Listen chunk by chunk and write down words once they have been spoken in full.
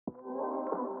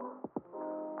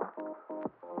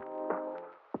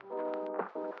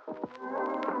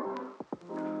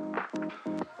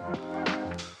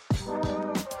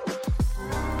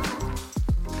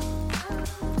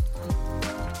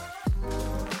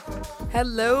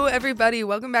Hello, everybody.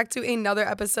 Welcome back to another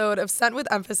episode of Sent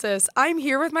with Emphasis. I'm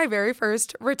here with my very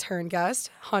first return guest,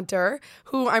 Hunter,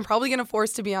 who I'm probably going to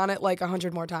force to be on it like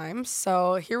 100 more times.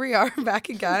 So here we are back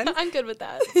again. I'm good with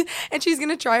that. And she's going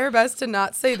to try her best to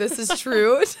not say this is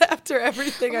true after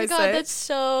everything I say. Oh my God, that's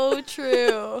so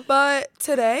true. But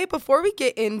today, before we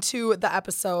get into the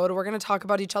episode, we're going to talk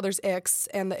about each other's icks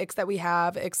and the icks that we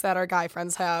have, icks that our guy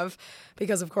friends have,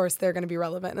 because of course they're going to be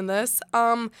relevant in this.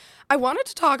 I wanted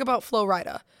to talk about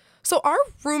Flo-Rida. So our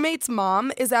roommate's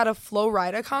mom is at a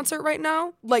Flo-Rida concert right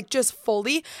now, like just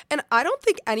fully. And I don't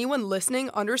think anyone listening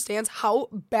understands how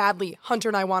badly Hunter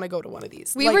and I want to go to one of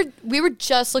these. We were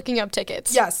just looking up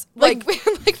tickets. Yes. Like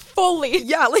fully.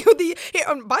 Yeah. Like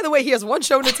by the way, he has one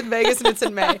show and it's in Vegas and it's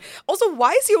in May. Also,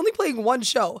 why is he only playing one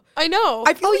show? I know.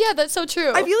 Yeah, that's so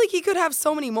true. I feel like he could have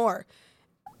so many more.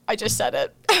 I just said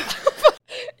it.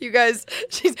 You guys,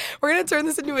 we're going to turn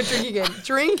this into a drinking game.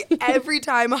 Drink every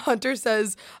time Hunter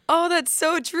says, oh, that's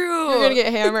so true. You're going to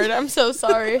get hammered. I'm so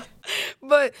sorry.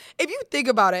 But if you think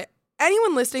about it,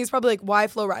 anyone listening is probably like, why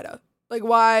Flo-Rida? Like,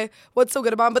 why? What's so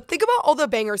good about him? But think about all the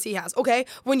bangers he has, okay?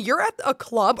 When you're at a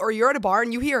club or you're at a bar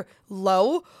and you hear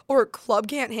Low or Club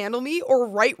Can't Handle Me or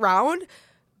Right Round,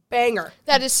 banger.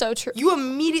 That is so true. You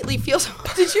immediately feel so...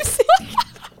 Did you see?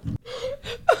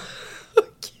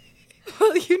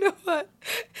 Well, you know what?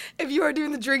 If you are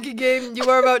doing the drinking game, you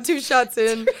are about 2 shots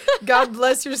in. God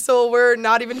bless your soul. We're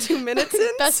not even 2 minutes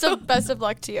in. Best of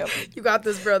luck to you. You got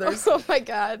this, brothers. Oh my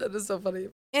God. That is so funny.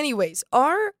 Anyways,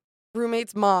 our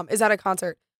roommate's mom is at a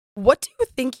concert. What do you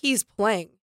think he's playing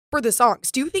for the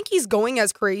songs? Do you think he's going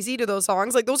as crazy to those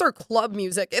songs? Like, those are club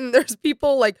music, and there's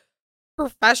people like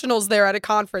professionals there at a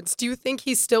conference. Do you think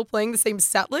he's still playing the same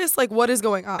set list? Like, what is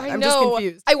going on? I'm just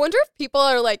confused. I wonder if people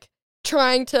are like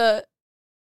trying to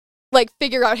like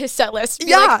figure out his set list.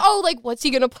 Yeah. Like, oh, like what's he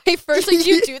gonna play first? Like, do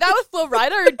you do that with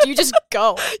Flo-Rida or do you just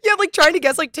go? Yeah, like trying to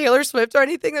guess like Taylor Swift or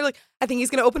anything. They're like, I think he's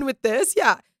gonna open with this.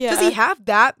 Yeah. Does he have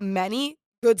that many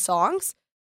good songs?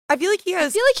 I feel like he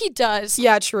has. I feel like he does.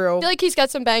 Yeah, true. I feel like he's got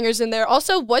some bangers in there.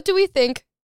 Also, what do we think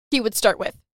he would start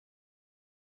with?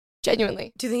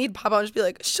 Genuinely. Do you think he'd pop out and just be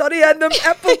like, shutty and them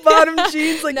apple bottom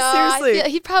jeans? Like, no,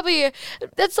 seriously. He'd probably,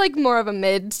 that's like more of a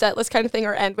mid set list kind of thing,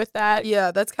 or end with that.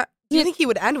 Yeah, that's kind. Do you think he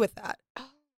would end with that?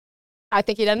 I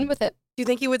think he'd end with it. Do you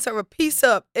think he would start with peace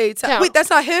up a time? No. Wait, that's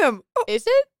not him. Oh, is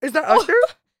it? Is that Usher?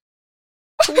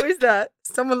 Who is that?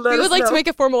 Someone let us know. We would like to make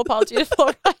a formal apology to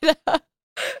Flo-Rida.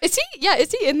 Is he? Yeah,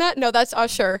 is he in that? No, that's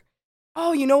Usher.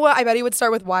 Oh, you know what? I bet he would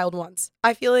start with Wild Ones.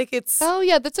 I feel like it's... Oh,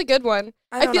 yeah, that's a good one.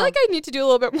 I feel know. like I need to do a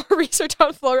little bit more research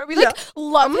on Flo-Rida. We love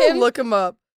I'm him. I'm going to look him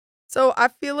up. So I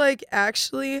feel like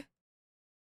actually...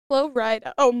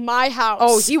 Flo-Rida. Oh, My House.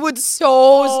 Oh, he would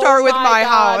start with My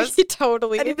House. He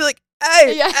totally. And he'd be like,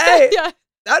 hey, hey. Yeah.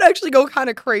 That'd actually go kind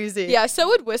of crazy. Yeah, so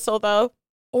would Whistle, though.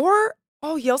 Or,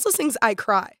 he also sings I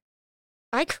Cry.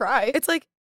 I Cry? It's like...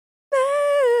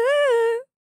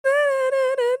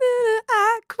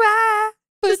 I cry.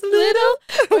 Just a little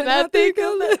when I think a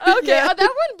little. Okay, that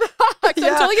one rocks. Yeah.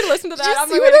 I'm totally going to listen to that on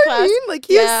my see way to what class. I mean? Like,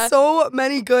 he has so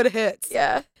many good hits.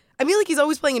 Yeah. I feel like he's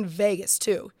always playing in Vegas,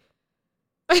 too.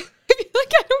 I feel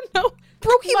like I don't know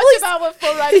he much about what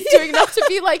Flo-Rida's doing enough to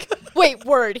be like, wait,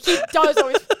 word, he does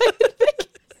always play in Vegas.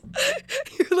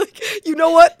 You're like, you know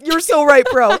what? You're so right,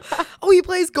 bro. Oh, he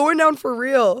plays Going Down for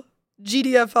Real.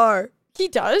 GDFR. He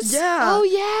does? Yeah. Oh,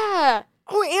 yeah.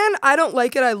 Oh, and I Don't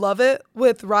Like It, I Love It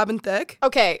with Robin Thicke.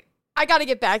 Okay, I got to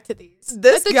get back to these.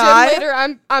 This At the guy, gym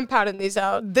later, I'm pounding these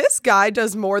out. This guy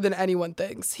does more than anyone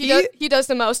thinks. He does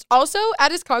the most. Also,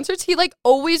 at his concerts, he like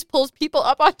always pulls people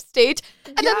up on stage,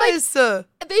 and then like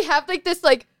they have like this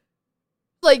like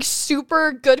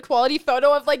super good quality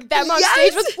photo of like them on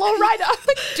stage with Flo-Rida. I'm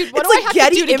like, dude, what do I have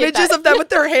Getty to do to get images that? of them with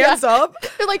their hands up.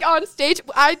 They're like on stage.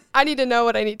 I need to know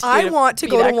what I need to do. I want to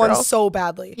be go that to one girl. so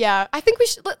badly. Yeah, I think we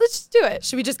should. Let's just do it.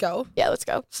 Should we just go? Yeah, let's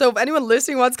go. So if anyone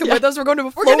listening wants to come with us, we're going to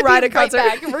a We're gonna Flo-Rida be right concert.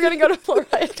 back. We're gonna go to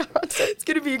Flo-Rida concert. It's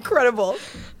gonna be incredible.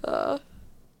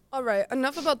 All right,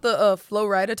 enough about the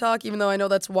Flo-Rida talk, even though I know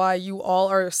that's why you all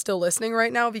are still listening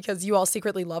right now, because you all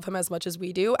secretly love him as much as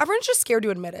we do. Everyone's just scared to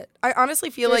admit it. I honestly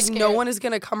feel They're like scared. no one is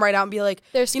going to come right out and be like,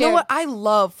 They're you scared. know what, I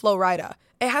love Flo-Rida.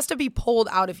 It has to be pulled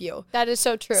out of you. That is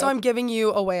so true. So I'm giving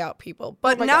you a way out, people.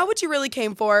 But my now God. what you really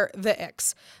came for, the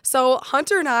icks. So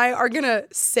Hunter and I are going to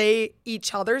say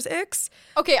each other's icks.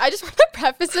 Okay, I just want to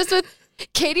preface this with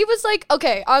Katie was like,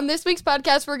 okay, on this week's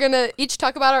podcast, we're going to each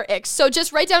talk about our icks. So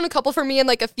just write down a couple for me and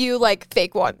like a few like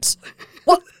fake ones.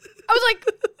 What? I was like,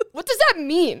 what does that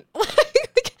mean?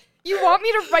 You want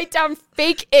me to write down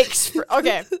fake icks?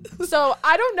 Okay, so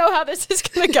I don't know how this is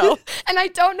gonna go, and I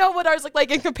don't know what ours look like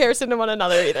in comparison to one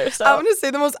another either. So I'm gonna say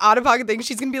the most out-of-pocket thing.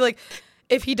 She's gonna be like,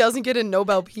 if he doesn't get a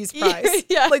Nobel Peace Prize.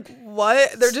 Yeah. Like,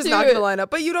 what? They're just not gonna line up.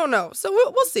 But you don't know. So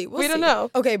we'll see. We don't know.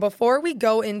 Okay, before we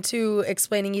go into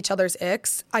explaining each other's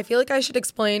icks, I feel like I should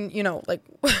explain, like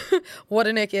what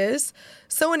an ick is.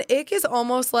 So an ick is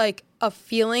almost like a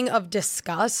feeling of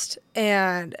disgust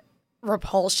and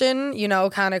repulsion,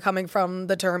 kind of coming from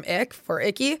the term ick for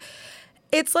icky.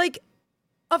 It's like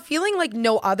a feeling like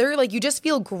no other. Like you just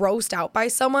feel grossed out by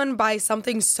someone, by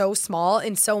something so small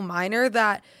and so minor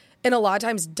that, and a lot of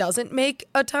times doesn't make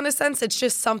a ton of sense. It's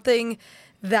just something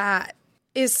that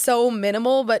is so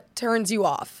minimal but turns you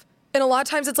off. And a lot of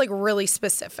times it's like really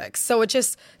specific. So it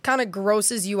just kind of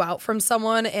grosses you out from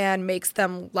someone and makes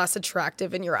them less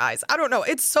attractive in your eyes. I don't know.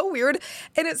 It's so weird.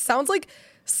 And it sounds like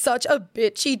such a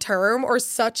bitchy term or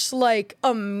such like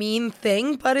a mean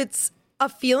thing, but it's a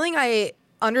feeling I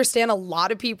understand a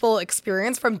lot of people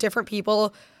experience from different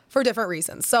people for different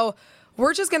reasons. So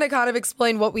we're just going to kind of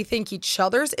explain what we think each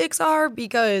other's icks are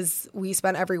because we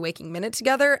spend every waking minute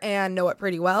together and know it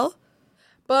pretty well.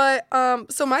 But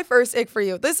so my first ick for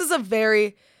you, this is a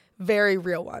very, very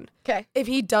real one. Okay. If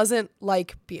he doesn't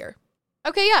like beer.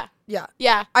 Okay, yeah. Yeah.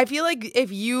 Yeah. I feel like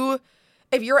if you're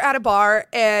at a bar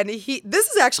and this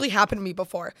has actually happened to me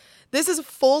before. This has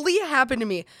fully happened to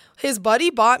me. His buddy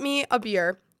bought me a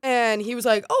beer and he was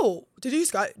like, "Oh, did he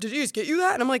just get you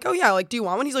that?" And I'm like, "Oh yeah, like do you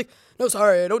want one?" He's like, "No,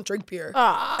 sorry, I don't drink beer."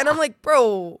 And I'm like,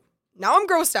 "Bro, now I'm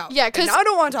grossed out. Yeah, because now I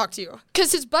don't want to talk to you."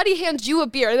 Because his buddy hands you a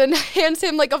beer and then hands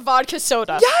him like a vodka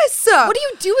soda. Yes. What do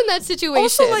you do in that situation?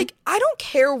 Also, like, I don't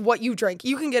care what you drink.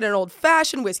 You can get an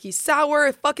old-fashioned whiskey sour,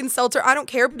 a fucking seltzer. I don't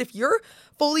care. But if you're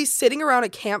fully sitting around a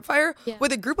campfire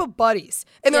with a group of buddies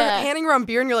and they're handing around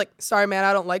beer and you're like, "Sorry, man,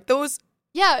 I don't like those."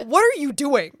 Yeah. What are you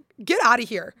doing? Get out of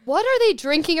here. What are they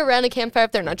drinking around a campfire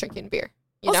if they're not drinking beer?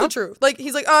 Also true. Like,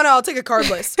 he's like, "Oh, no, I'll take a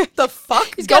cardless." The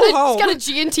fuck? He's Go home. He's got a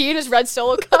G&T in his red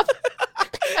Solo cup.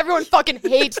 Everyone fucking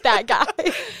hates that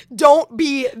guy. Don't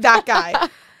be that guy.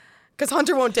 Because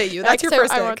Hunter won't date you. That's your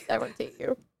first ick. I won't date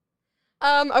you.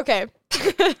 Okay.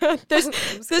 This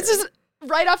is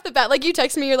right off the bat. Like, you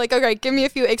text me, you're like, "Okay, give me a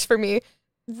few icks for me."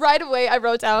 Right away, I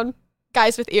wrote down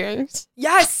guys with earrings.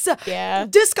 Yes. Yeah.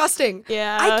 Disgusting.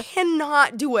 Yeah. I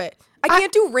cannot do it. I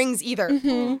can't do rings either.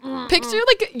 Mm-hmm. Picture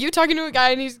like you talking to a guy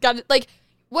and he's got like,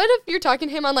 what if you're talking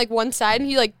to him on like one side and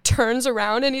he like turns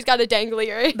around and he's got a dangly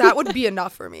earring? That would be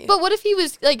enough for me. But what if he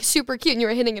was like super cute and you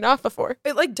were hitting it off before?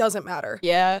 It like doesn't matter.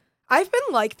 Yeah. I've been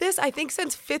like this, I think,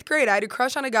 since 5th grade. I had a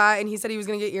crush on a guy and he said he was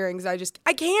going to get earrings. I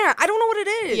can't. I don't know what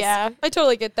it is. Yeah, I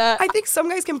totally get that. I think some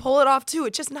guys can pull it off too.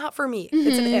 It's just not for me. Mm-hmm.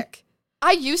 It's an ick.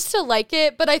 I used to like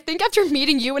it, but I think after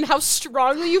meeting you and how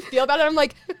strongly you feel about it, I'm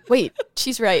like, wait,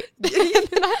 she's right.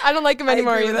 I don't like him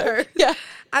anymore either. Yeah.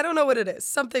 I don't know what it is.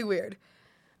 Something weird.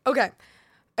 Okay.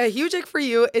 A huge ick for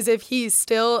you is if he's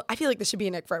still, I feel like this should be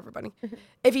an ick for everybody.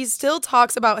 If he still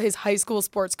talks about his high school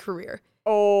sports career.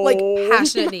 Oh, like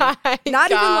passionately. Not God. Even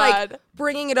like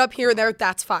bringing it up here and there.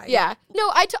 That's fine. Yeah.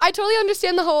 No, I totally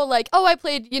understand the whole like, oh, I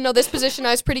played, this position. I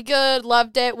was pretty good.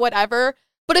 Loved it. Whatever.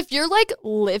 But if you're like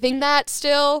living that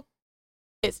still,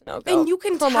 it's no go. And you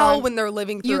can tell when they're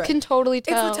living through it. You can totally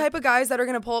tell. It's the type of guys that are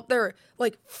going to pull up their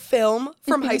like film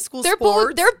from high school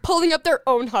sports. They're pulling up their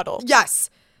own huddle. Yes.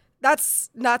 That's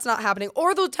not happening.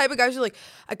 Or those type of guys who are like,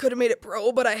 I could have made it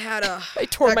pro, but I had I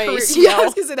tore my ACL. Yeah, I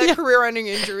was going to say that career-ending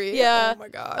injury. Yeah. Oh my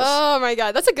gosh. Oh my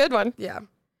God. That's a good one. Yeah.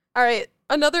 All right.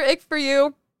 Another ick for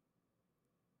you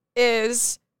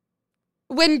is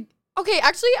when... Okay,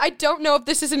 actually, I don't know if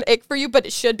this is an ick for you, but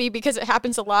it should be because it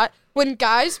happens a lot. When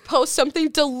guys post something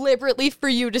deliberately for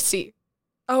you to see.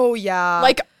 Oh, yeah.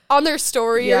 Like on their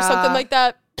story or something like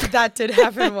that. That did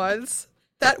happen once.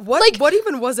 What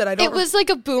even was it? It was like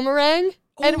a boomerang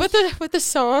and with a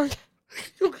song.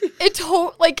 It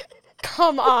told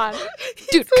come on.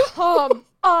 Dude, come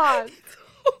on.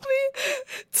 Told me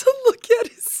to look at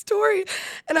his story.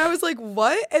 And I was like,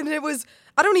 what? And it was...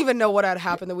 I don't even know what had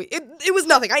happened the week. It was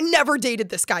nothing. I never dated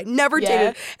this guy. Never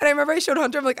dated. And I remember I showed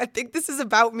Hunter, I'm like, I think this is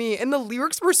about me. And the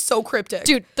lyrics were so cryptic.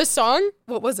 Dude, the song?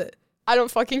 What was it? I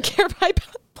Don't Fucking Care by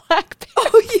Blackpink.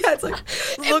 Oh, yeah. It's like,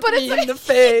 look me in the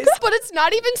face. But it's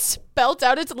not even spelt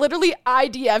out. It's literally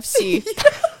IDFC.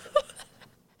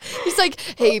 He's like,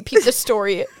 hey, peep the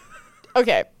story.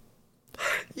 Okay.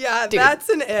 Yeah, dude. That's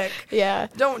an ick. Yeah.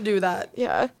 Don't do that.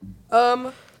 Yeah.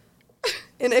 An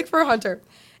ick for Hunter.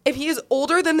 If he is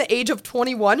older than the age of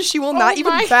 21, she will not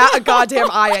even bat a goddamn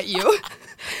eye at you.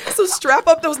 So strap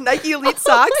up those Nike Elite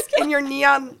socks and your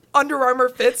neon Under Armour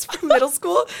fits from middle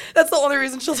school. That's the only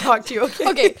reason she'll talk to you, okay?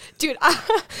 Okay, dude,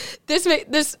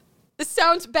 this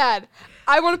sounds bad.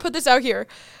 I want to put this out here.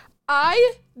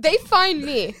 They find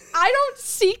me. I don't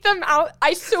seek them out.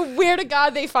 I swear to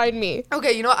God they find me.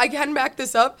 Okay, you know what? I can back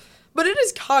this up, but it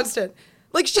is constant.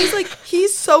 Like, she's like,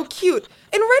 he's so cute.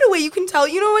 And right away, you can tell,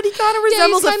 you know what? He kind of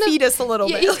resembles a fetus a little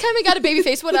bit. He's kind of got a baby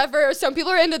face, whatever. Some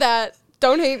people are into that.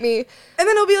 Don't hate me. And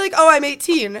then he'll be like, oh, I'm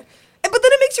 18. But then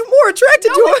it makes you more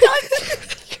attracted to him.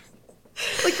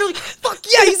 Like, you're like, fuck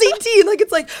yeah, he's 18. Like,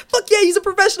 it's like, fuck yeah, he's a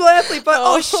professional athlete. But,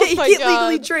 oh shit, he can't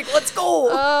legally drink. Let's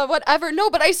go. Whatever. No,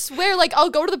 but I swear, like, I'll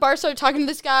go to the bar, start talking to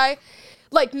this guy,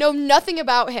 like, know nothing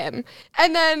about him.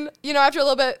 And then, you know, after a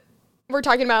little bit, we're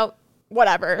talking about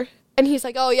whatever. And he's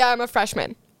like, oh, yeah, I'm a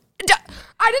freshman.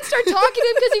 I didn't start talking to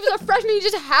him because he was a freshman. He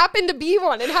just happened to be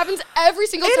one. It happens every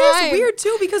single time. It is weird,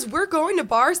 too, because we're going to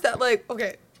bars that, like,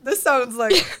 okay, this sounds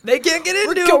like they can't get into.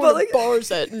 We're going but like, to bars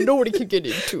that nobody can get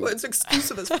into. Well, it's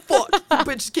exclusive as fuck.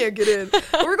 Bitches can't get in.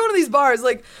 But we're going to these bars,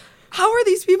 like, how are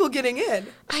these people getting in?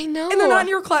 I know. And they're not in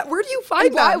your class. Where do you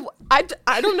find them? I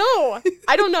don't know.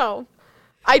 I don't know.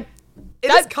 It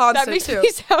is constant, that makes too. me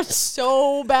sound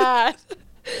so bad.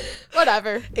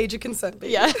 Whatever. Age of consent,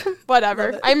 baby. Yeah,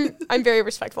 whatever. I'm very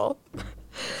respectful.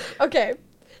 Okay.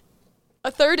 A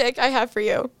third ick I have for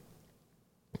you.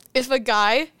 If a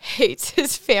guy hates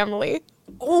his family.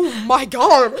 Oh my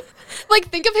God. Like,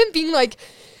 think of him being like,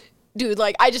 dude,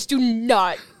 like, I do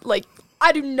not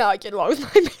get along with my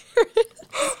parents.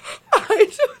 I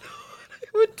don't know what I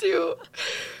would do.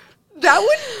 That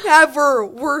would never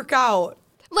work out.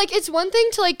 Like, it's one thing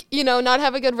to, like, you know, not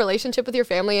have a good relationship with your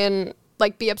family and,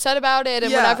 like, be upset about it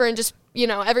and whatever, and just, you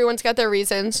know, everyone's got their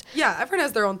reasons. Yeah, everyone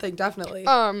has their own thing, definitely.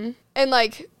 And,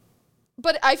 like,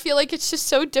 but I feel like it's just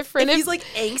so different. If he's, like,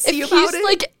 angsty about it. He's,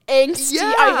 like, angsty,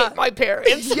 yeah. I hate my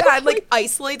parents. Yeah, and, like,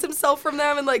 isolates himself from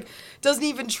them and, like, doesn't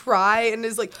even try and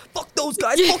is like, fuck those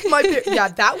guys, fuck my parents. Yeah,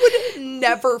 that would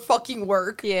never fucking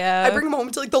work. Yeah. I bring him home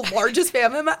to, like, the largest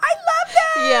family. I'm like, I love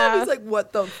them. Yeah. He's like,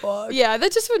 what the fuck? Yeah,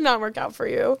 that just would not work out for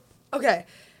you. Okay.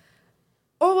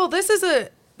 Oh, well, this is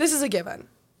a given.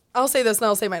 I'll say this and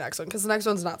I'll say my next one because the next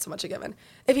one's not so much a given.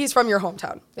 If he's from your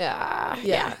hometown.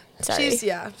 Yeah. Sorry.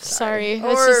 Sorry.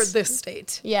 Or this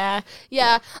state. Yeah.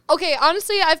 Okay,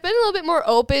 honestly, I've been a little bit more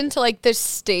open to, like, this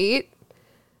state.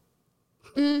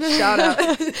 Shout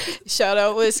out. Shout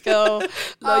out, Wisco.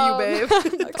 Love you, babe.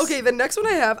 Okay, the next one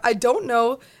I have, I don't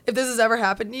know if this has ever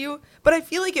happened to you, but I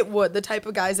feel like it would, the type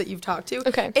of guys that you've talked to.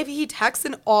 Okay. If he texts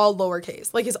in all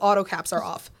lowercase, like his auto caps are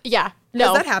off. Yeah. No.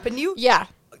 Has that happened to you? Yeah.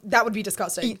 That would be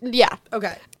disgusting. Yeah.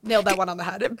 Okay. Nailed that one on the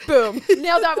head. Boom.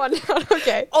 Nailed that one down.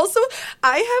 Okay. Also,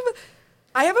 I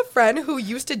have a friend who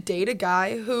used to date a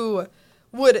guy who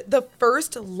the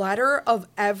first letter of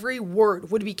every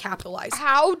word would be capitalized.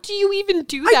 How do you even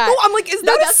do that? I know, I'm like, is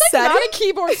that that's a setting? Like not a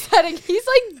keyboard setting. He's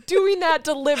like doing that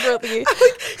deliberately.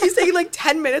 Like, he's taking like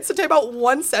 10 minutes to type out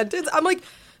one sentence. I'm like,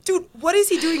 dude, what is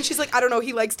he doing? She's like, I don't know.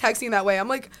 He likes texting that way. I'm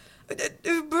like,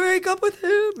 break up with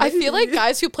him. I feel like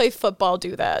guys who play football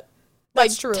do that.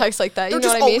 That's true. Text like that. They're you know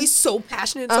just what I mean? always so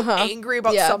passionate and so angry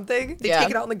about something. They take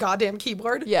it out on the goddamn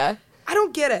keyboard. Yeah. I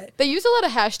don't get it. They use a lot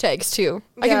of hashtags too.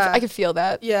 I can feel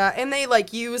that. Yeah, and they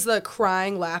like use the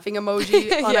crying laughing emoji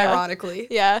unironically.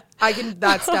 Yeah.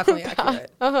 That's definitely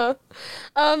accurate.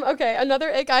 Okay,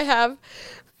 another ick I have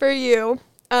for you.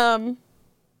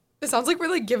 It sounds like we're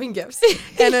like giving gifts.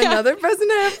 And another present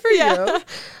I have for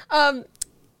you.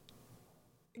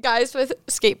 Guys with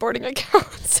skateboarding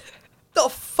accounts. The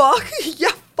fuck? Yeah,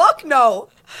 fuck no.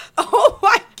 Oh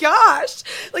my gosh.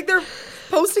 Like they're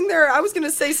posting I was going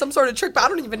to say some sort of trick, but I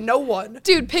don't even know one.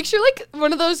 Dude, picture like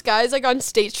one of those guys like on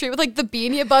State Street with like the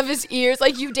beanie above his ears,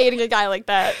 like you dating a guy like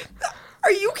that.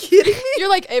 Are you kidding me? You're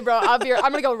like, hey bro, I'm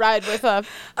going to go ride with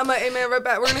I'm like, hey man, right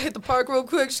back. We're going to hit the park real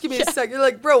quick. Just give me a sec. You're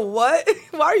like, bro, what?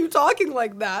 Why are you talking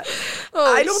like that?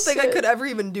 I don't think I could ever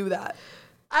even do that.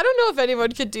 I don't know if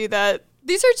anyone could do that.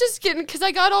 These are just getting, because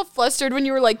I got all flustered when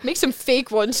you were like, make some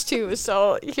fake ones too.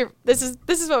 So here, this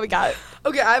is what we got.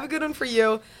 Okay, I have a good one for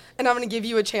you, and I'm going to give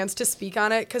you a chance to speak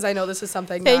on it because I know this is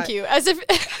something Thank you. As if,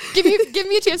 give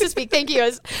me a chance to speak. Thank you.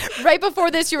 As right before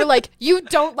this, you were like, you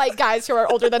don't like guys who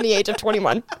are older than the age of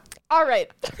 21. All right.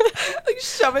 Like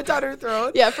shove it down her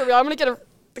throat. Yeah, for real. I'm going to get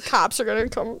the cops are going to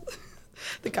come.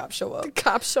 The cops show up. The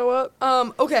cops show up.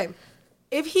 Okay.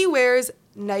 If he wears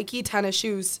Nike tennis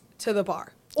shoes to the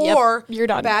bar. Or you're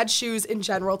done. Bad shoes in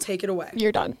general, take it away.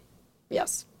 You're done.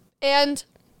 Yes. And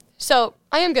so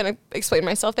I am going to explain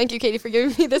myself. Thank you, Katie, for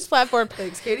giving me this platform.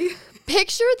 Thanks, Katie.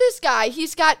 picture this guy.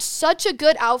 He's got such a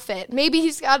good outfit. Maybe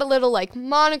he's got a little like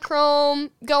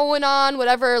monochrome going on,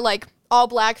 whatever, like all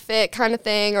black fit kind of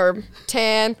thing, or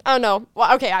tan. I don't know.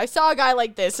 Well, okay, I saw a guy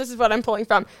like this. This is what I'm pulling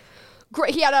from.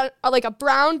 He had like a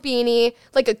brown beanie,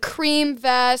 like a cream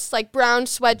vest, like brown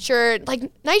sweatshirt,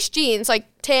 like nice jeans, like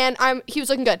tan. He was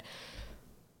looking good.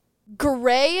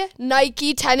 Gray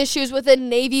Nike tennis shoes with a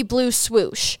navy blue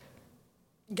swoosh.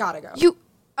 Gotta go.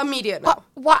 Immediate no.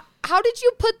 How did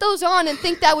you put those on and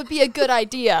think that would be a good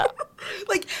idea?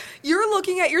 Like, you're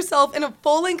looking at yourself in a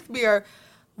full-length mirror.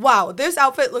 Wow, this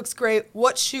outfit looks great.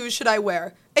 What shoes should I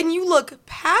wear? And you look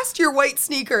past your white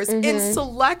sneakers and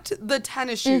select the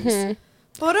tennis shoes.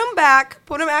 Put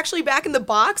them actually back in the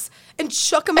box and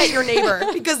chuck them at your neighbor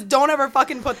because don't ever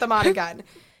fucking put them on again.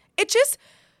 It just,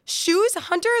 shoes,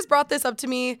 Hunter has brought this up to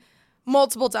me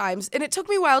multiple times and it took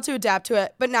me a while to adapt to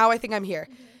it, but now I think I'm here.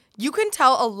 You can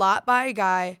tell a lot by a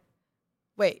guy.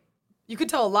 Wait, you can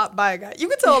tell a lot by a guy. You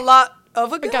can tell a lot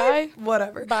of a guy?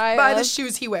 Whatever. By the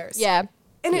shoes he wears. Yeah.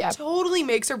 And it totally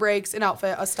makes or breaks an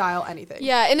outfit, a style, anything.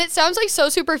 Yeah, and it sounds like so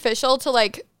superficial to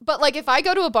like, but like if I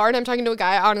go to a bar and I'm talking to a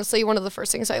guy, honestly, one of the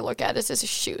first things I look at is his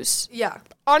shoes. Yeah.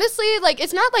 Honestly, like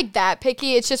it's not like that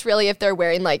picky. It's just really if they're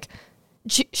wearing like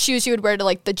shoes you would wear to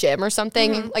like the gym or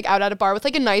something, like out at a bar with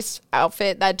like a nice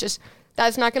outfit,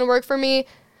 that's not going to work for me.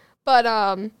 But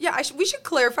yeah, we should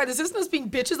clarify this isn't us being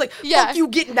bitches like, fuck you,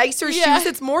 get nicer shoes.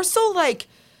 It's more so like,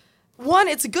 one,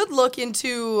 it's a good look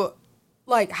into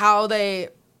like how they,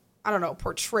 I don't know,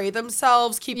 portray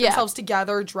themselves, keep themselves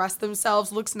together, dress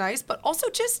themselves, looks nice, but also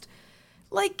just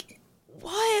like,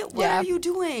 what are you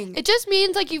doing? It just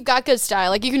means like you've got good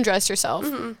style, like you can dress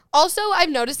yourself. Also,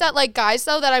 I've noticed that like guys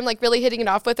though that I'm like really hitting it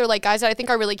off with, or like guys that I think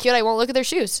are really cute, I won't look at their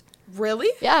shoes. Really?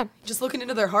 Yeah. Just looking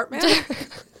into their heart, man?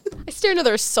 I stare into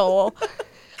their soul.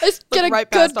 I just get a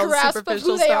good grasp of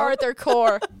who they are at their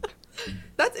core.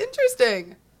 That's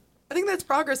interesting. I think that's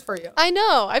progress for you. I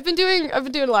know. I've been doing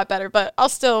a lot better, but I'll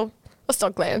still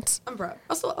glance. I'm proud.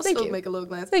 I'll still make a little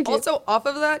glance. Thank you. Also, off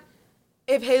of that,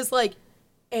 if his like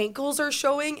ankles are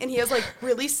showing and he has like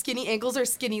really skinny ankles or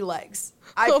skinny legs,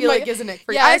 I feel like is an ick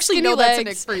for you. Yeah, I actually know that's an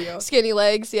ick for you. Skinny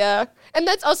legs, yeah. And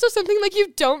that's also something like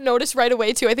you don't notice right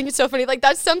away too. I think it's so funny. Like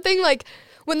that's something like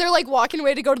when they're like walking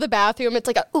away to go to the bathroom, it's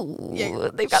like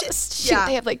they've got this shit.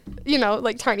 They have like, you know,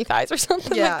 like tiny thighs or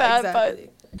something like that. Exactly.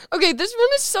 But okay, this one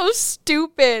is so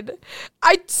stupid.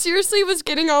 I seriously was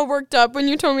getting all worked up when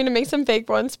you told me to make some fake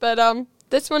ones, but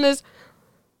this one is,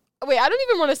 wait, I don't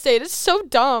even want to say it. It's so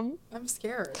dumb. I'm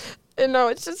scared. No,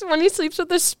 it's just when he sleeps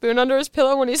with a spoon under his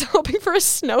pillow when he's hoping for a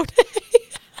snow day.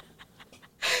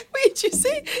 Wait, you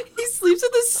say he sleeps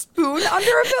with a spoon under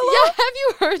a pillow? Yeah, have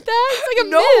you heard that? It's like a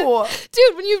myth.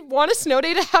 Dude, when you want a snow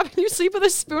day to happen, you sleep with a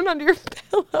spoon under your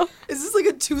pillow. Is this like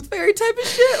a tooth fairy type of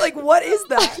shit? Like, what is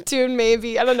that? Dude,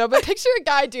 maybe. I don't know, but picture a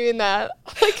guy doing that.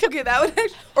 Like, okay, that would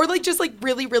actually, or like just like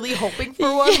really, really hoping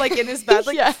for one, like in his bed,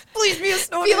 like, please be a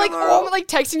snow day. Be like, like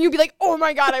texting you, be like, oh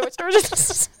my God, I wish there was a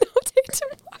snow day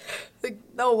tomorrow. Like,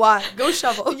 no, why? Go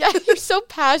shovel. Yeah, you're so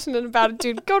passionate about it,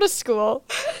 dude. Go to school.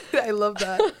 I love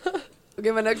that.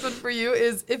 Okay, my next one for you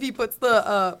is if he puts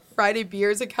the Friday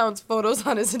Beers account's photos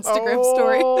on his Instagram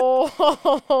story.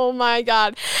 Oh my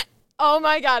God. Oh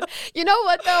my God. You know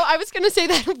what, though? I was going to say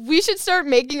that we should start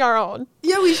making our own.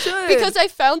 Yeah, we should. Because I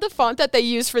found the font that they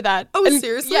use for that. Oh,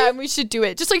 seriously? Yeah, and we should do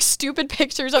it. Just like stupid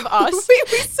pictures of us.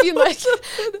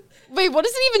 Wait, what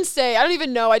does it even say? I don't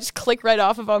even know. I just click right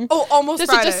off of them. Oh, almost does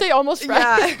Friday. Does it just say almost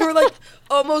Friday? Yeah, we're like,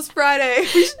 almost Friday.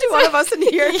 We should do one of us in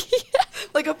here.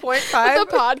 Like a 0.5.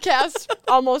 The podcast,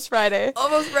 Almost Friday.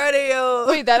 Almost Friday, yo.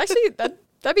 Wait, that'd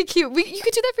be cute. You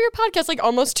could do that for your podcast, like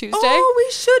Almost Tuesday. Oh,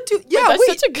 we should do. Yeah, that's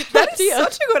such a good idea. That is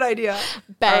such a good idea.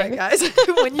 Bang. All right, guys.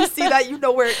 When you see that, you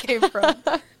know where it came from.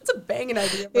 It's a banging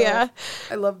idea, bro. Yeah.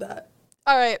 I love that.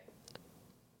 All right.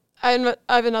 I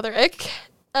have another ick.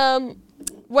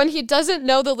 When he doesn't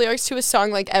know the lyrics to a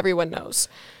song like everyone knows.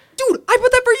 Dude, I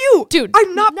put that for you. Dude,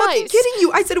 I'm not fucking kidding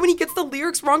you. I said when he gets the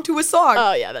lyrics wrong to a song.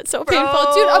 Oh, yeah, that's so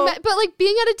painful. Dude, but like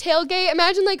being at a tailgate,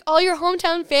 imagine like all your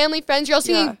hometown family, friends, you're all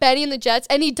singing Benny and the Jets,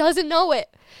 and he doesn't know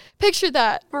it. Picture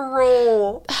that.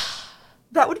 Bro.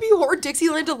 That would be horrid.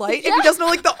 Dixieland Delight if he doesn't know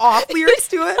like the off lyrics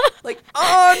to it. Like,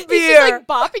 on beer. He's just like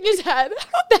bopping his head.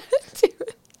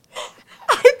 Dude.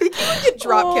 I think he would get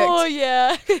drop kicked. Oh,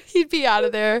 yeah. He'd be out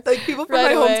of there. Like, people from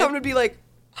my hometown would be like,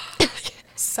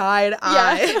 side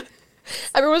eye. Yeah.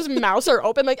 Everyone's mouths are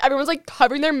open. Like, everyone's, like,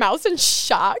 covering their mouths in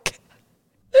shock.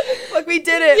 Look, we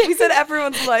did it. We said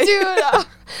everyone's life. Dude,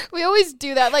 we always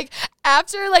do that. Like,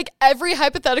 after, like, every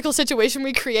hypothetical situation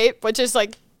we create, which is,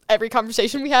 like, every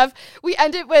conversation we have, we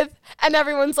end it with, and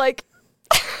everyone's like,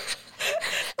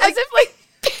 as if, like...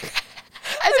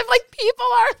 people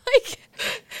are like.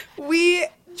 We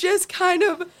just kind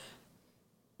of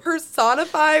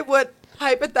personify what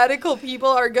hypothetical people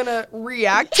are gonna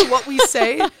react to what we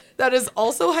say that is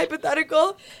also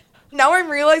hypothetical. Now I'm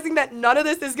realizing that none of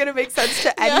this is gonna make sense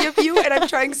to any of you, and I'm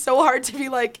trying so hard to be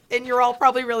like, and you're all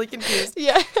probably really confused.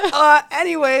 Yeah.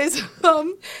 Anyways,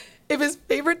 if his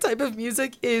favorite type of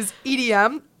music is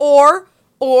EDM, or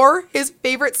his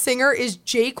favorite singer is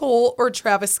J. Cole or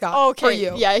Travis Scott. Okay. For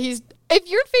you. Yeah, if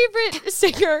your favorite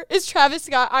singer is Travis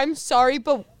Scott, I'm sorry,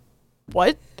 but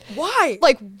what? Why?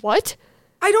 Like what?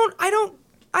 I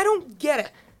don't get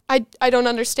it. I don't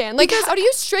understand. Like, how do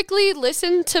you strictly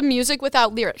listen to music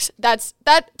without lyrics? That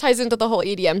ties into the whole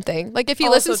EDM thing. Like, if he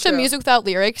listens to music without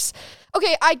lyrics,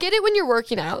 okay, I get it when you're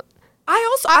working out.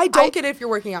 I don't get it if you're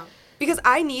working out because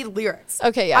I need lyrics.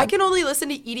 Okay, yeah. I can only listen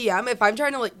to EDM if I'm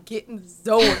trying to like get in the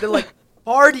zone and like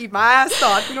party my ass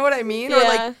off. You know what I mean? Yeah. Or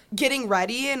like getting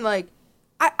ready and like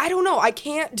I don't know. I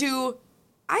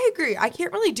agree. I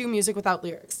can't really do music without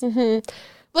lyrics. Mm-hmm.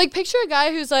 Like, picture a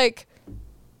guy who's like,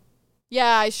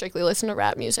 yeah, I strictly listen to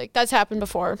rap music. That's happened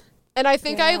before. And I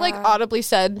think I, like, audibly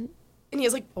said... And he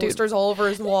has, like, posters all over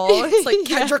his wall. It's, like,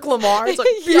 Kendrick Lamar. It's, like,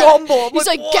 be yeah. humble. He's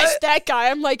like, guess that guy.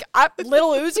 I'm like,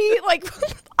 Little Uzi? Like,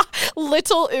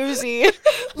 Little Uzi.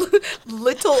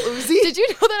 Little Uzi? Did you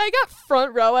know that I got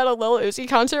front row at a Lil Uzi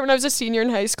concert when I was a senior in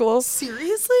high school?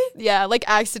 Seriously? Yeah, like,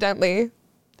 accidentally.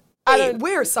 Wait,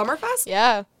 where? Summerfest?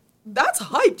 Yeah. That's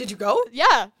hype. Did you go?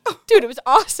 Yeah. Dude, it was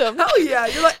awesome. Hell yeah.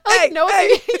 You're like, hey, no,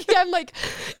 hey. Yeah, I'm like,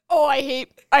 oh, I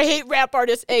hate rap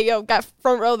artists. Hey, yo, got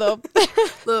front row, though.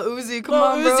 Lil Uzi, come Lil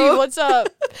on, Uzi, bro. what's up?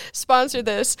 Sponsor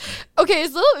this. Okay,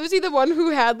 is Lil Uzi the one who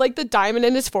had, like, the diamond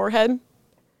in his forehead?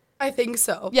 I think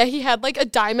so. Yeah, he had, like, a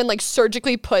diamond, like,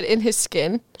 surgically put in his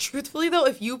skin. Truthfully, though,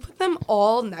 if you put them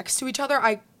all next to each other,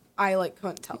 I like,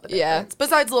 couldn't tell the difference. Yeah.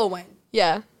 Besides Lil Wayne.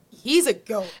 Yeah. He's a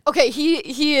goat. Okay,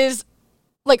 he is,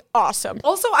 like, awesome.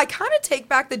 Also, I kind of take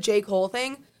back the J. Cole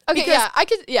thing. Okay,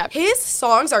 yeah, His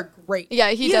songs are great. Yeah,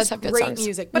 he does have good great songs.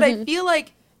 music. But I feel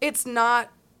like it's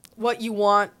not what you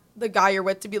want the guy you're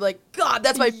with to be like, God,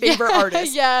 that's my favorite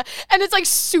artist. Yeah, and it's, like,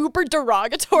 super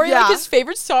derogatory. Yeah. Like, his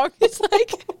favorite song is,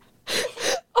 like...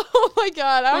 Oh my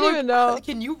God, I don't even know.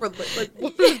 Can you relate? Like,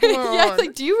 what is going on? Yeah,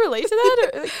 like, do you relate to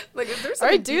that? Or, like, is there all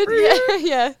something right, dude. deeper here?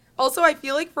 Yeah. Also, I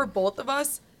feel like for both of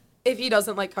us, if he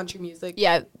doesn't like country music,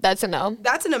 Yeah, that's a no.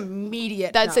 that's an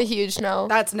immediate That's no. a huge no.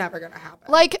 That's never gonna happen.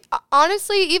 Like,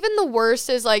 honestly, even the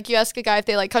worst is, like, you ask a guy if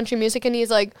they like country music, and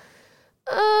he's like,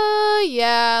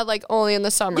 yeah, like, only in the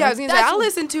summer. Yeah, I was gonna say, I'll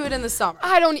listen to it in the summer.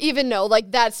 I don't even know.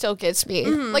 Like, that still gets me.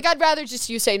 Like, I'd rather just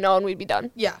you say no and we'd be done.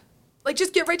 Yeah. Like,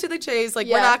 just get right to the chase. Like,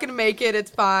 Yeah. we're not gonna make it.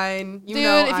 It's fine. You Dude,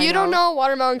 know, if I you don't know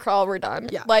Watermelon Crawl, we're done.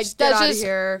 Yeah, Like, just get that's outta just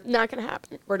here. not gonna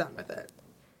happen. We're done with it.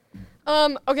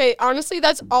 Okay, honestly,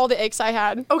 that's all the icks I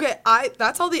had. Okay,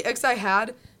 that's all the icks I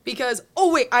had because,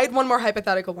 oh wait, I had one more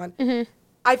hypothetical one. Mm-hmm.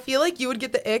 I feel like you would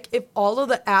get the ick if all of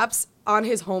the apps on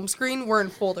his home screen were in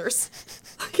folders.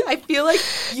 I feel like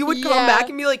you would come back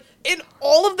and be like, and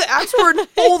all of the apps were in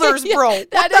folders, bro.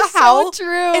 What that the is hell? so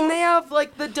true. And they have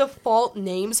like the default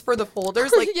names for the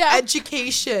folders, like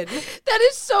education. That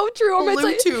is so true. Oh my God,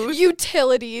 it's Bluetooth. like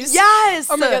utilities. Yes.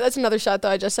 Oh my God, that's another shot though.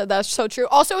 I just said that's so true.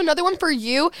 Also, another one for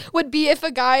you would be if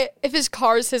his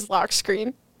car is his lock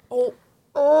screen.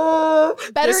 Better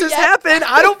this has happened.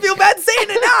 I don't feel bad saying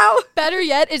it now. Better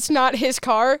yet, it's not his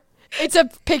car. It's a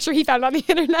picture he found on the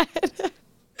internet.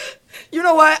 You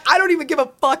know what? I don't even give a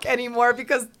fuck anymore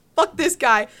because fuck this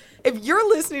guy. If you're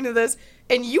listening to this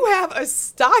and you have a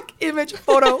stock image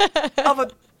photo of a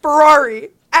Ferrari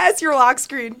as your lock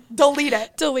screen, delete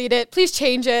it. Delete it. Please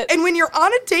change it. And when you're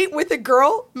on a date with a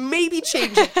girl, maybe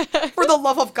change it for the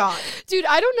love of God. Dude,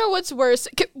 I don't know what's worse.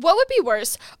 What would be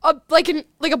worse? Like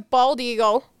a bald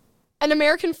eagle, an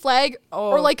American flag,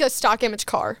 or like a stock image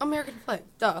car? American flag,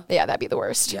 duh. Yeah, that'd be the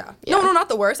worst. Yeah. No, not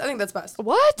the worst. I think that's best.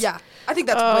 What? Yeah, I think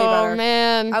that's way better. Oh,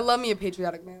 man. I love me a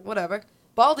patriotic man. Whatever.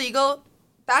 Bald eagle,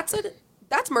 that's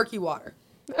murky water.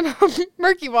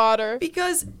 Murky water.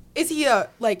 Because is he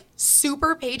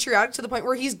super patriotic to the point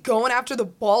where he's going after the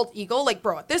bald eagle? Like,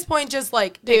 bro, at this point, just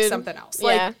pick something else. Yeah.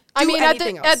 Like, I mean, else.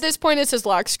 at this point, it's his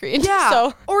lock screen. Yeah.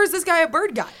 So. Or is this guy a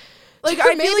bird guy? Like,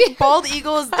 I feel like bald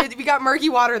eagles, we got murky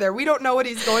water there. We don't know what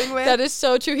he's going with. That is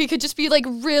so true. He could just be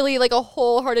really a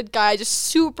wholehearted guy, just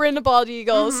super into bald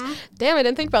eagles. Mm-hmm. Damn, I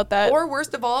didn't think about that. Or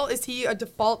worst of all, is he a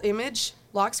default image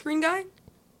lock screen guy?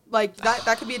 Like,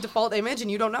 that could be a default image and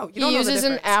you don't know. You don't know the difference. He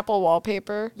uses an Apple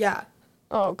wallpaper. Yeah.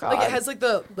 Oh God! Like it has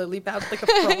the lily pad with a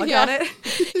frog on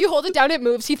it. You hold it down, it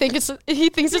moves. He thinks it's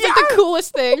the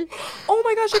coolest thing. Oh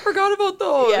my gosh, I forgot about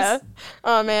those. Yeah.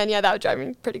 Oh man, yeah, that would drive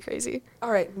me pretty crazy. All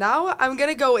right, now I'm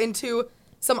gonna go into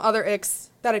some other icks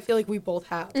that I feel like we both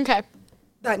have. Okay.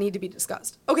 That need to be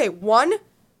discussed. Okay, one,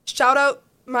 shout out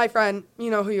my friend.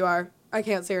 You know who you are. I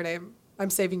can't say your name. I'm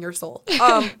saving your soul.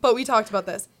 But we talked about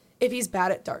this. If he's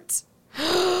bad at darts.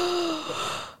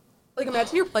 Like,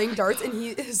 imagine you're playing darts and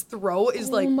his throw is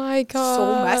like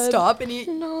so messed up. And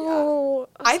No.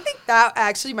 yeah. I think that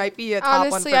actually might be a top one for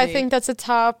me. Honestly, I think that's a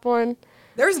top one.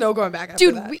 There's no going back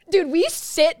after that. We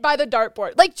sit by the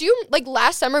dartboard. Like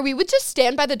last summer, we would just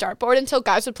stand by the dartboard until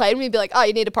guys would play, and we'd be like, "Oh,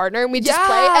 you need a partner," and we'd just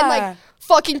play and like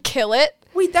fucking kill it.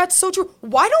 Wait, that's so true.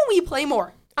 Why don't we play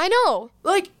more? I know.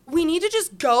 Like, we need to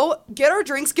just go get our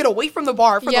drinks, get away from the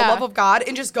bar for the love of God,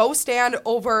 and just go stand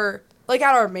over, like,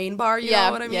 at our main bar. You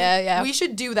know what I mean? Yeah. We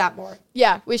should do that more.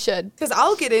 Yeah, we should. Because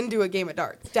I'll get into a game of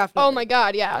darts, definitely. Oh my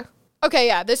God, yeah. Okay,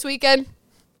 yeah. This weekend,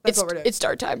 That's what we're doing. It's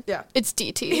dart time. Yeah. It's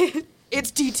DT.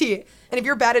 It's DT. And if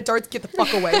you're bad at darts, get the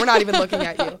fuck away. We're not even looking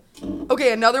at you.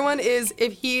 Okay, another one is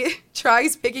if he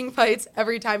tries picking fights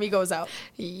every time he goes out.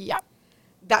 Yeah.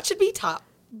 That should be top.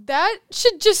 That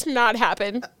should just not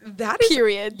happen. That is.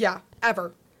 Period. Yeah,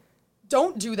 ever.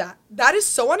 Don't do that. That is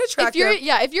so unattractive.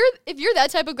 If you're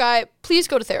that type of guy, please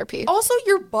go to therapy. Also,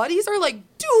 your buddies are like,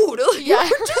 dude, Yeah.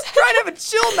 we're just trying to have a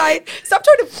chill night. Stop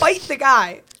trying to fight the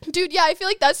guy. Dude, yeah, I feel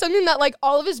like that's something that, like,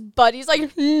 all of his buddies,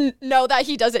 like, know that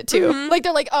he does it, too. Mm-hmm. Like,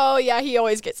 they're like, oh, yeah, he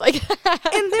always gets, like...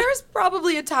 And there's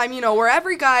probably a time, where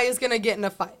every guy is going to get in a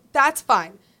fight. That's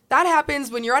fine. That happens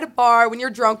when you're at a bar, when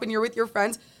you're drunk, when you're with your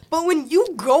friends. But when you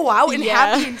go out and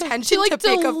have the intention to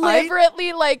pick a fight...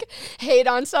 deliberately, like, hate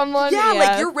on someone. Yeah,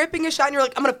 like, you're ripping a shot and you're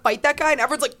like, I'm going to fight that guy. And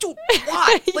everyone's like, dude,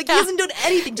 why? Like, he hasn't done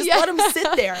anything. Just let him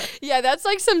sit there. Yeah, that's,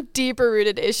 like, some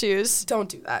deeper-rooted issues. Don't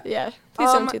do that. Yeah,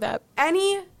 please don't do that.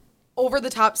 Any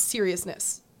over-the-top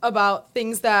seriousness about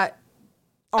things that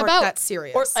aren't that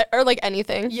serious. Or like,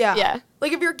 anything. Yeah.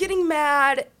 Like, if you're getting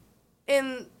mad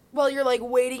while you're, like,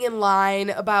 waiting in line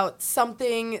about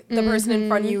something the person in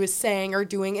front of you is saying or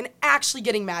doing and actually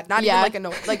getting mad. Not even, like,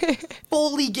 annoyed. Like,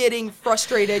 fully getting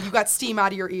frustrated. You got steam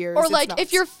out of your ears. Or, like,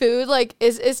 if your food, like,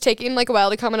 is taking, like, a while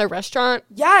to come in a restaurant.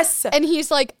 Yes. And he's,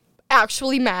 like,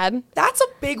 actually mad. That's a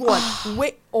big one.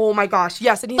 Wait, oh my gosh,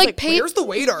 yes. And he's like where's the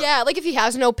waiter? Yeah, like if he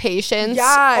has no patience.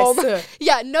 Yes.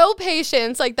 Yeah, no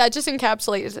patience. Like that just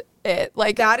encapsulates it.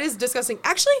 Like that is disgusting.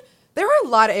 Actually, there are a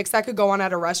lot of icks that could go on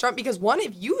at a restaurant because one,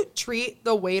 if you treat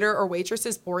the waiter or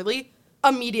waitresses poorly,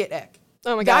 immediate ick.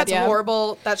 Oh my God, that's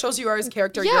horrible. That shows you are as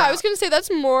character. Yeah, I was gonna say that's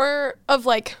more of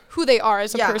like who they are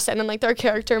as a person and like their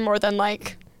character more than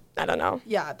like I don't know.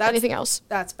 Yeah, anything else.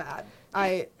 That's bad.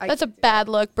 That's a bad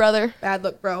look, brother. Bad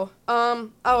look, bro.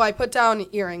 I put down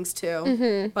earrings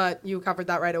too, but you covered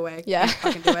that right away. Yeah,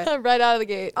 fucking do it. Right out of the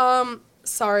gate.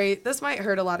 Sorry, this might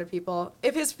hurt a lot of people.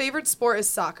 If his favorite sport is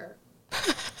soccer,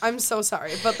 I'm so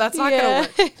sorry, but that's not gonna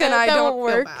work, and I don't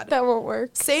feel bad. That won't work.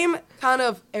 Same kind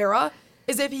of era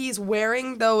is if he's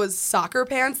wearing those soccer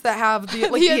pants that have the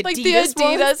Adidas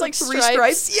ones, like 3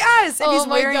 stripes. Yes, if he's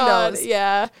wearing those.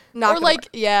 Yeah. Not or like work.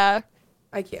 Yeah.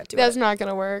 I can't do That's not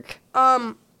gonna work.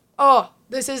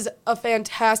 This is a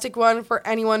fantastic one for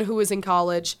anyone who is in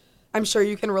college. I'm sure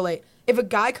you can relate. If a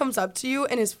guy comes up to you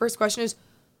and his first question is,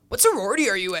 "What sorority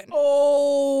are you in?"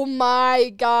 Oh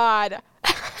my God.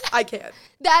 I can't.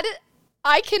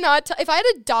 I cannot. If I had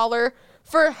 $1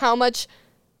 for how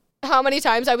many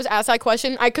times I was asked that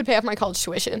question, I could pay off my college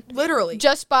tuition. Literally.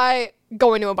 Just by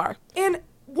going to a bar. And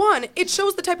one, it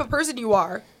shows the type of person you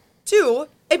are. Two,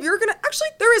 if you're gonna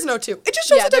there is no two. It just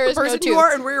shows the type of person you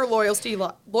are and where your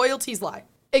loyalties lie.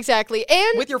 Exactly.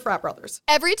 And with your frat brothers.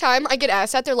 Every time I get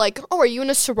asked that, they're like, "Oh, are you in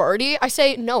a sorority?" I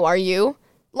say, "No, are you?"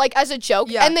 Like as a joke.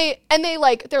 Yeah. And they're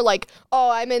like, "Oh,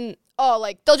 I'm in." Oh,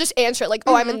 like they'll just answer it like,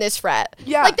 "Oh, I'm in this frat."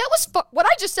 Yeah. Like that was what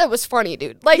I just said was funny,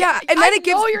 dude. Like yeah, and then it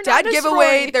gives dead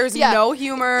giveaway. There's no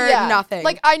humor, nothing.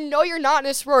 Like I know you're not in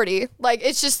a sorority. Like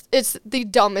it's the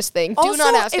dumbest thing. Also, do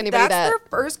not ask anybody that. If that's their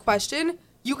first question,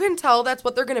 you can tell that's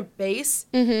what they're gonna base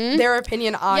their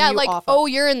opinion on. Yeah, you like off of. Oh,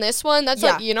 you're in this one. That's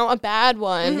like a bad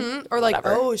one. Or like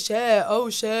oh shit.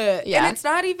 Yeah. And it's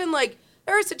not even like.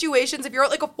 There are situations if you're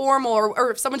at like a formal or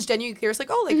if someone's genuinely curious,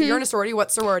 like, oh, like you're in a sorority,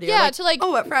 what sorority? Yeah, like, to like,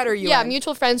 oh, what frat are you in? Yeah,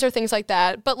 mutual friends or things like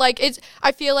that. But like,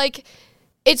 I feel like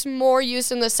it's more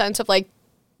used in the sense of like,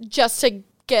 just to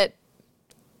get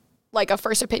like a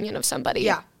first opinion of somebody.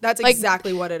 Yeah, that's like,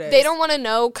 exactly what it is. They don't want to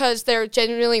know because they're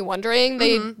genuinely wondering.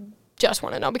 They just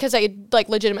want to know because they like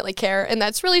legitimately care. And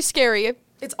that's really scary.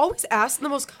 It's always asked in the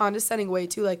most condescending way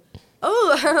too, like,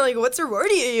 oh, like, what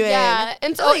sorority are you in? Yeah,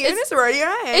 and so you're in a sorority,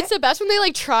 right? It's the best when they,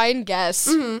 like, try and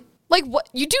guess. Like, what?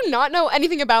 You do not know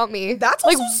anything about me. That's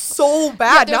like, also so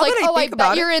bad. Yeah, now like, that I think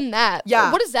about it. you're in that.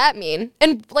 Yeah. What does that mean?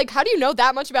 And, like, how do you know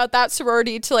that much about that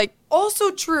sorority to, like... Also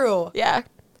true. Yeah.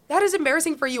 that is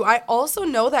embarrassing for you. I also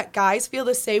know that guys feel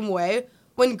the same way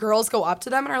when girls go up to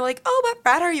them and are like, oh, what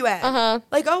frat are you in?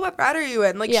 Like, oh, what frat are you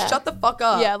in? Like, shut the fuck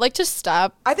up. Yeah, like, just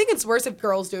stop. I think it's worse if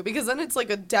girls do, because then it's like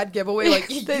a dead giveaway. Like,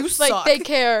 you suck. Like, they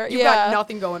care. You've got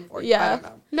nothing going for you. Yeah. I don't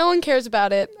know. No one cares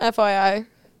about it, FYI.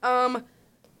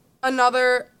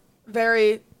 Another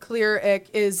very clear ick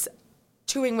is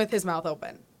chewing with his mouth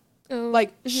open. Oh.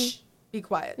 Like, shh, be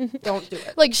quiet. Don't do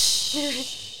it. Like,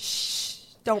 shh.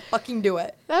 Don't fucking do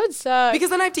it. That would suck.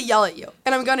 Because then I have to yell at you.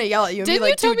 And I'm going to yell at you. And Didn't be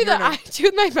like, you tell me that I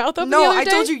chewed my mouth open No, the other I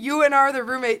day? told you and our other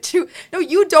roommate chew. No,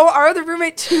 you don't. Our other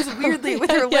roommate chews weirdly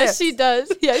with her lips. Yes, she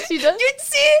does. Yes, she does. You'd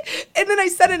see? And then I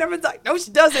said it and everyone's like, no,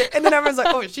 she doesn't. And then everyone's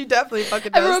like, oh, she definitely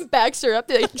fucking does. Everyone backs her up.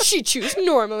 They're like, she chews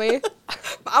normally.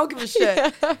 I don't give a shit.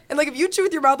 Yeah. And like, if you chew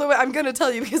with your mouth open, I'm going to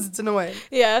tell you because it's annoying.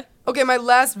 Yeah. Okay, my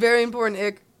last very important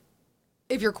ick,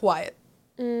 if you're quiet.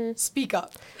 Speak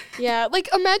up. Yeah, like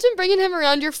imagine bringing him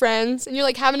around your friends and you're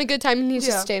like having a good time and he's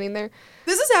just standing there.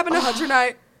 This has happened to Hunter and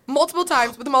I multiple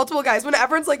times with multiple guys when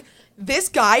everyone's like, this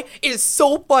guy is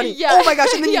so funny. Yeah. Oh my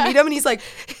gosh. And then you meet him and he's like,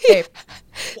 hey.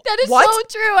 That is so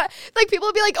true. Like people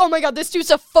will be like, oh my God, this dude's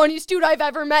the funniest dude I've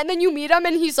ever met. And then you meet him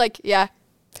and he's like, yeah.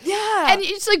 Yeah. And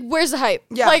it's like, where's the hype?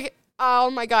 Yeah. Like,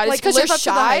 oh my God, it's because you're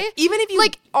shy. Even if you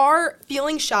are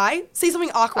feeling shy, say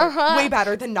something awkward. Way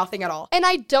better than nothing at all. And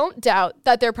I don't doubt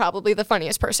that they're probably the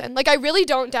funniest person. Like, I really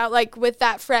don't doubt, like, with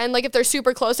that friend, like, if they're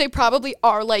super close, they probably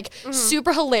are, like,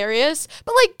 super hilarious.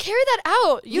 But, like, carry that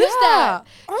out. Use that.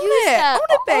 Own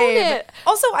it, babe.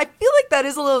 Also, I feel like that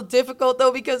is a little difficult,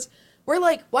 though, because we're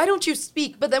like, why don't you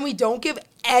speak? But then we don't give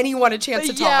anyone a chance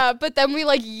to talk. Yeah, but then we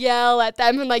like yell at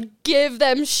them and like give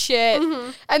them shit.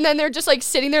 And then they're just like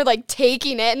sitting there like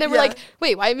taking it. And then we're like,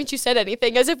 wait, why haven't you said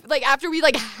anything? As if like after we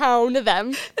like hound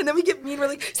them. And then we get mean. We're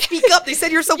like, speak up. They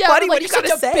said you're so funny. What do you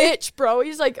gotta say? Bitch, bro.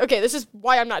 He's like, okay, this is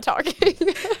why I'm not talking.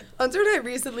 Hunter and I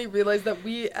recently realized that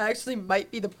we actually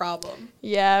might be the problem.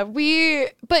 Yeah,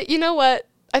 but you know what?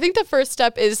 I think the first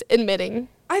step is admitting.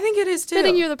 I think it is too.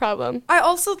 Admitting you're the problem. I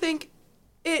also think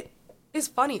it is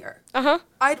funnier.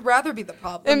 I'd rather be the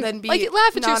problem than be like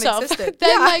laugh at yourself.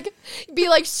 Then like be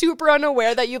like super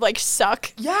unaware that you like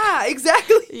suck. Yeah,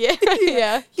 exactly.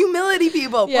 Yeah. Humility,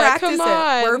 people. Yeah, practice come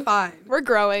on. it. We're fine. We're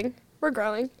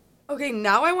growing. Okay,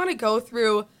 now I want to go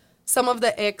through some of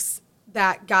the icks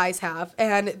that guys have,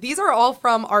 and these are all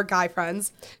from our guy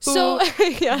friends who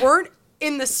weren't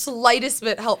in the slightest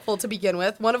bit helpful to begin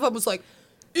with. One of them was like,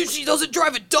 she doesn't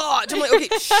drive a Dodge. I'm like, okay,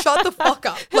 shut the fuck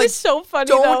up. Like, it's so funny.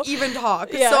 Don't even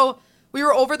talk. Yeah. So we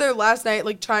were over there last night,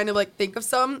 like trying to like think of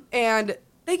some, and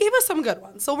they gave us some good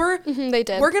ones. So they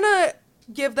did. We're gonna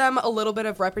give them a little bit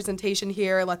of representation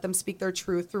here, let them speak their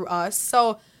truth through us.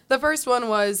 So the first one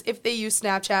was if they use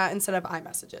Snapchat instead of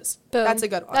iMessages. Boom. That's a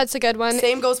good one. That's a good one.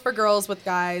 Same goes for girls with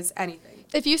guys, anything.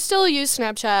 If you still use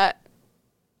Snapchat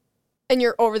and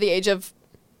you're over the age of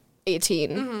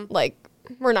 18, like,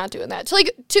 we're not doing that.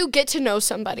 To get to know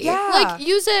somebody. Yeah. Like,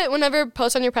 use it whenever,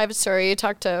 post on your private story,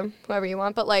 talk to whoever you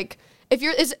want. But, like,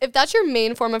 if that's your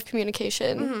main form of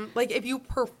communication. Like, if you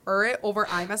prefer it over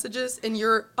iMessages and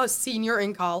you're a senior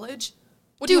in college,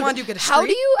 what do you want to do, get a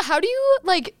straight? How do you,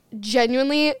 like,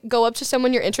 genuinely go up to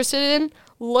someone you're interested in,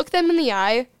 look them in the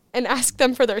eye, and ask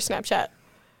them for their Snapchat?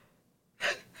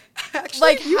 Actually,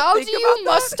 like, how do you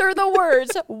muster the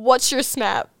words, what's your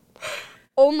Snap?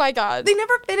 Oh my God. They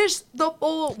never finish the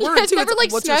whole word. It's never like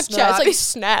Snapchat. It's like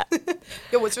Snap.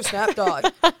 Yo, what's your Snap,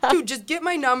 dog? Dude, just get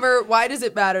my number. Why does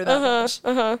it matter that much?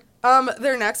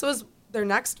 Their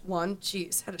next one,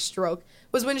 jeez, had a stroke,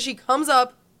 was when she comes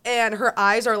up and her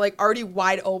eyes are like already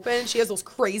wide open. She has those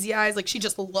crazy eyes. Like she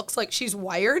just looks like she's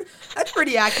wired. That's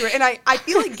pretty accurate. And I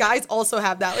feel like guys also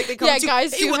have that. Like they come to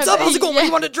guys hey, what's up? How's it going? What do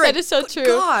you want to drink? That is so true.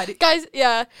 God. Guys,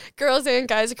 girls and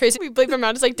guys are crazy. We bleep them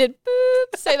out. It's like, did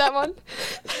boop say that one?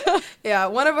 Yeah,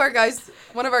 one of our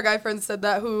guy friends said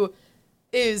that, who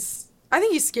is, I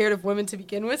think he's scared of women to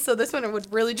begin with, so this one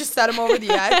would really just set him over the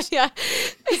edge. Yeah.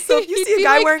 So if you see a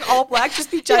guy wearing all black, just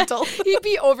be gentle. He'd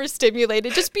be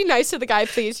overstimulated. Just be nice to the guy,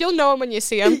 please. You'll know him when you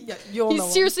see him. Yeah,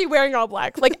 He's seriously wearing all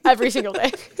black, like every single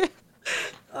day.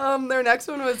 Their next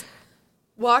one was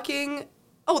walking.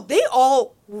 Oh, they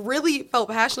all really felt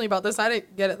passionately about this. I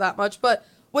didn't get it that much, but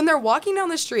when they're walking down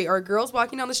the street, or a girl's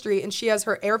walking down the street and she has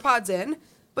her AirPods in,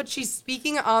 but she's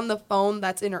speaking on the phone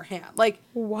that's in her hand. Like,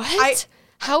 what?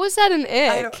 How is that an ick?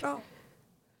 I don't know.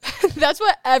 That's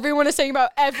what everyone is saying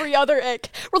about every other ick.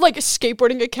 We're like a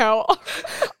skateboarding account.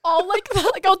 All like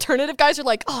alternative guys are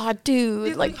like, oh,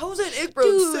 dude. Like, how's that ick, bro?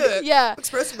 Dude, sick. Yeah.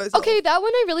 Expressing myself. Okay, that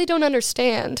one I really don't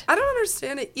understand. I don't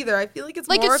understand it either. I feel like it's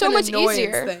like more it's so of an much annoyance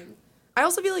easier thing. I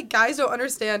also feel like guys don't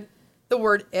understand the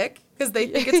word ick, because they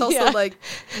think it's also like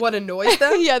what annoys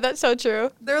them. Yeah, that's so true.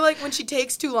 They're like, when she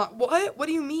takes too long. What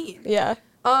do you mean? Yeah.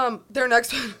 Their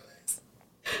next one was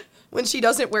when she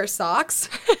doesn't wear socks.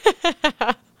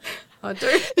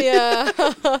 Hunter. Yeah.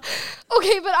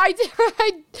 Okay, but I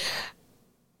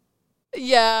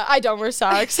don't wear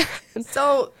socks.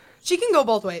 So she can go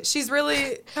both ways. She's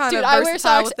really kind of versatile. Dude, I wear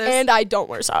socks with this. and I don't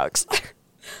wear socks.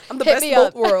 I'm the best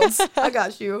of both worlds. I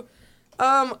got you.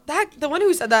 The one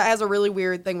who said that has a really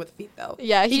weird thing with feet, though.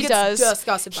 Yeah, he does.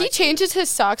 Disgusted by he changes his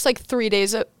socks like 3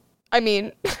 days. Like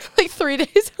 3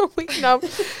 days a week. No,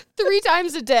 3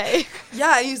 times a day.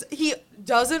 Yeah, he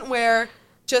doesn't wear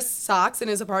just socks in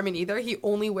his apartment either. He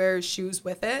only wears shoes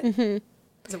with it. Mm-hmm.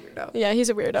 He's a weirdo. Yeah, he's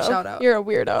a weirdo. Shout out. You're a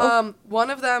weirdo. One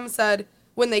of them said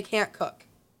when they can't cook.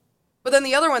 But then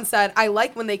the other one said, I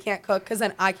like when they can't cook because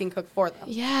then I can cook for them.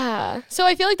 Yeah. So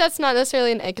I feel like that's not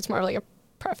necessarily an ick. It's more like a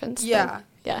preference. Yeah. Thing.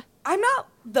 Yeah. I'm not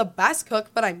the best cook,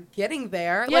 but I'm getting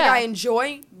there. Yeah. Like, I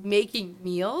enjoy making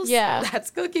meals. Yeah. That's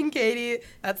cooking, Katie.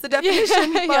 That's the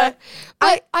definition. Yeah.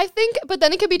 But I think, but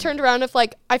then it could be turned around if,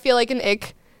 like, I feel like an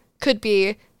ick could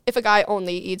be if a guy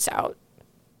only eats out.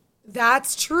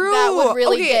 That's true. That would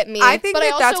really get me. I think but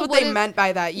that's what they meant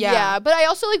by that. Yeah. Yeah, but I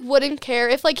also like wouldn't care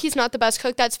if like he's not the best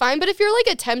cook. That's fine. But if you're like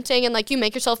attempting and like you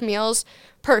make yourself meals,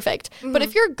 perfect. Mm-hmm. But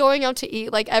if you're going out to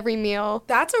eat like every meal,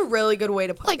 that's a really good way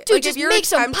to put like, it. Dude, like, just make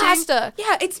some pasta.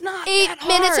 Yeah, it's not 8 that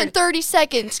minutes hard. and 30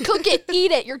 seconds. Cook it,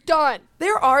 eat it. You're done.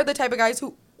 There are the type of guys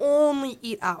who only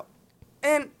eat out,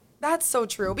 and that's so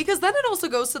true because then it also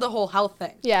goes to the whole health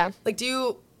thing. Yeah. Like,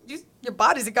 your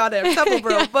body's a goddamn temple,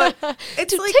 bro. But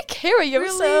it's Dude, like, take care of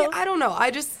yourself. Really, I don't know.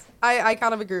 I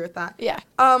kind of agree with that. Yeah.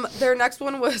 Their next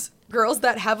one was girls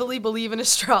that heavily believe in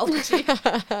astrology.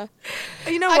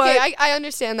 You know what? Okay, I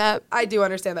understand that. I do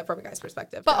understand that from a guy's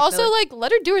perspective. But definitely. also, like,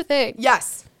 let her do her thing.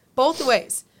 Yes. Both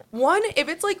ways. One, if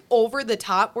it's, like, over the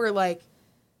top where, like,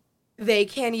 they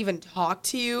can't even talk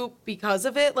to you because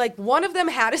of it. Like, one of them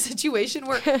had a situation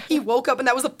where he woke up and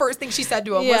that was the first thing she said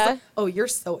to him was, like, oh, you're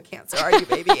so a Cancer, are you,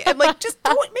 baby? And, like, just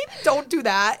don't do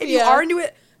that. If you are into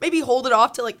it, maybe hold it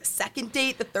off to, like, the second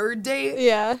date, the third date.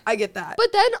 Yeah. I get that.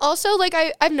 But then also, like,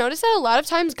 I've noticed that a lot of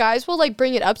times guys will, like,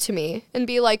 bring it up to me and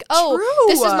be like, oh,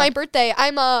 True. this is my birthday.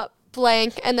 I'm a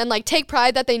blank. And then, like, take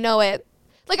pride that they know it.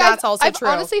 Like, That's also I've true.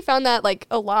 honestly found that, like,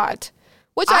 a lot.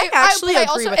 Which I actually agree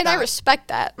also, with and that. I respect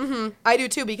that. Mm-hmm. I do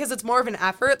too because it's more of an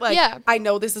effort. Like, I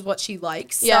know this is what she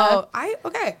likes. So Yeah.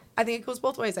 I think it goes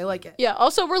both ways. I like it. Yeah.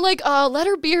 Also, we're like, let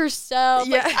her be herself.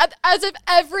 Yeah. Like, as if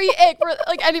every ick,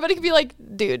 like anybody could be like,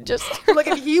 dude, just like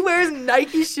if he wears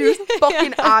Nike shoes,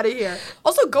 fucking out of here.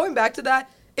 Also, going back to that,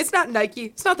 it's not Nike.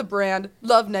 It's not the brand.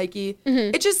 Love Nike.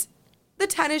 Mm-hmm. It's just the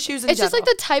tennis shoes in It's general. just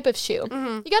like the type of shoe.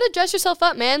 Mm-hmm. You gotta dress yourself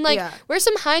up, man. Like, wear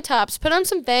some high tops. Put on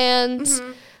some Vans.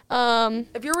 Mm-hmm.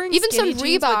 If you're wearing even skinny some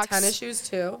jeans Reeboks. with tennis shoes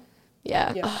too. Yeah.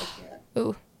 I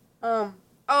can't.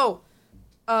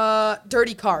 Ooh.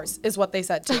 Dirty cars is what they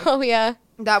said too. Oh yeah.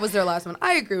 That was their last one.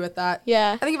 I agree with that.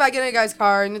 Yeah. I think if I get in a guy's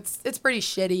car and it's pretty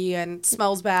shitty and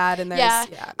smells bad and there's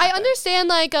I understand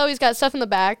like he's got stuff in the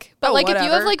back, but like if you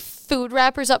have like food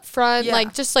wrappers up front,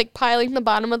 like just like piling the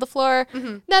bottom of the floor,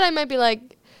 then I might be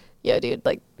like, yo, dude,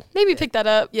 like maybe pick that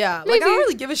up. Yeah, maybe. like I don't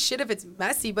really give a shit if it's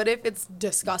messy, but if it's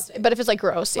disgusting. But if it's like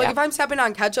gross, like if I'm stepping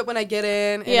on ketchup when I get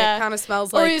in and it kind of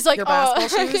smells like, he's like, your basketball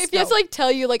shoes. If he has to like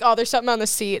tell you like, oh, there's something on the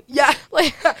seat. Yeah,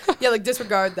 like like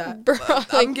disregard that. Bro,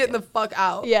 I'm getting the fuck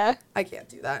out. Yeah, I can't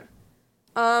do that.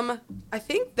 I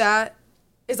think that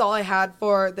is all I had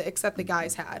for the except the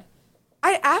guys had.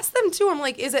 I asked them too. I'm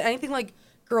like, is it anything like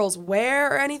girls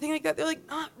wear or anything like that? They're like,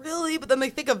 not really. But then they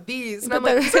think of these, and I'm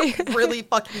like, these are really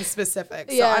fucking specific.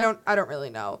 So I don't really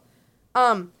know.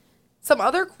 Some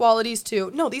other qualities too.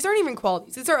 No, these aren't even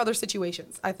qualities. These are other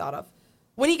situations I thought of.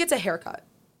 When he gets a haircut.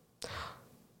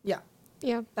 Yeah.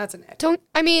 Yeah. That's an ick.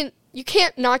 I mean, you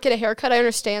can't not get a haircut. I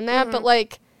understand that, but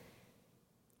like,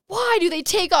 why do they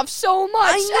take off so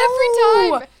much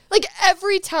every time? Like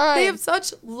every time. They have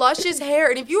such luscious hair.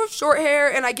 And if you have short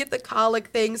hair, and I get the colic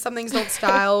thing, some things don't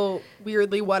style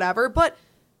weirdly, whatever. But,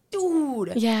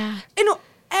 dude. Yeah. And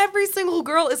every single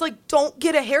girl is like, don't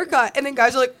get a haircut. And then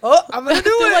guys are like, oh, I'm going to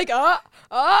do it. Like,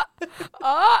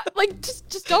 like,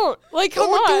 just don't. Like, come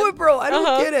on. Don't do it, bro. I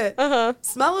don't get it.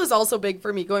 Smell is also big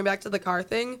for me. Going back to the car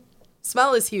thing.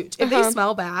 Smell is huge. If they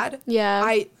smell bad.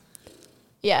 Yeah.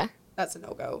 Yeah. That's a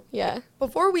no-go. Yeah.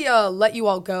 Before we let you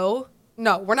all go.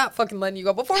 No, we're not fucking letting you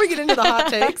go. Before we get into the hot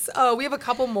takes, we have a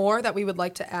couple more that we would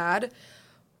like to add.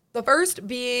 The first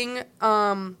being,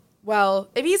 well,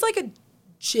 if he's like a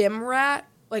gym rat,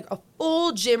 like a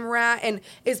full gym rat, and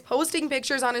is posting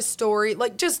pictures on his story,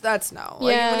 like just that's no.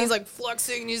 Like when he's like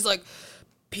flexing and he's like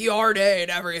PR day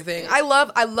and everything. I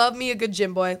love me a good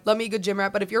gym boy. Love me a good gym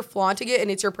rat. But if you're flaunting it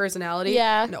and it's your personality,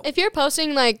 no. If you're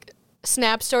posting like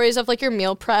Snap stories of like your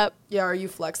meal prep, are you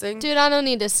flexing? Dude, I don't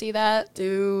need to see that.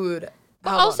 Dude.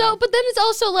 But then it's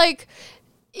also like,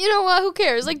 you know what? Who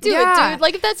cares? Like, do it, dude.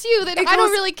 Like, if that's you, then I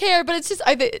don't really care. But it's just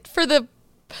for the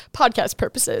podcast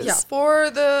purposes. Yeah,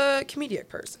 for the comedic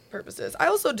purposes. I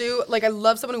also do, like, I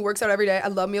love someone who works out every day. I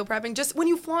love meal prepping. Just when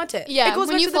you flaunt it. Yeah. It goes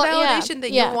back to the validation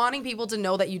thing. You're wanting people to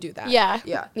know that you do that.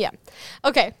 Yeah.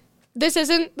 Okay. This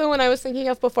isn't the one I was thinking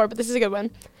of before, but this is a good one.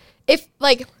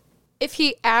 If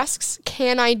he asks,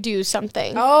 can I do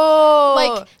something? Oh.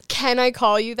 Like, can I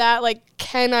call you that? Like,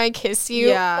 can I kiss you?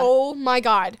 Yeah. Oh, my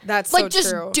God. That's like, so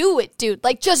just true. do it, dude.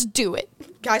 Like, just do it.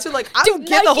 Guys are like, I don't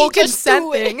get the whole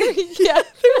consent thing. Yeah.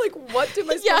 They're like, what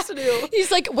am I supposed to do? He's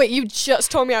like, wait, you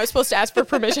just told me I was supposed to ask for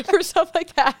permission for stuff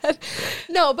like that.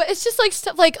 No, but it's just like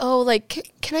stuff like, oh,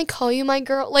 like, can I call you my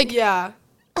girl? Like, yeah.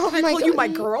 Can I call you my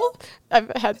girl?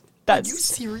 I've had that. Are you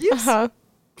serious? Uh-huh.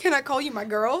 Can I call you my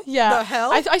girl? Yeah. The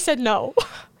hell? I said no.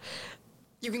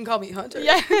 You can call me Hunter.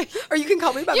 Yeah. Or you can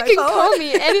call me by my phone. You can call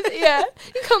me anything. Yeah.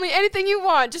 You can call me anything you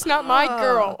want, just not my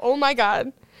girl. Oh my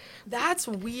God. That's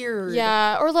weird.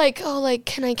 Yeah. Or like, oh, like,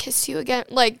 can I kiss you again?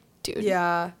 Like, dude.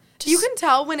 Yeah. You can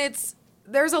tell when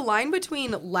there's a line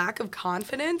between lack of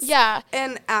confidence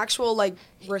and actual, like,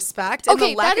 respect. And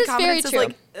Okay, the lack that is of confidence very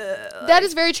true. That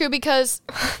is very true because,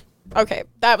 okay,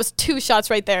 that was 2 shots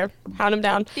right there. Hound him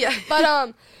down. Yeah.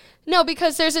 But, no,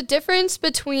 because there's a difference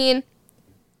between,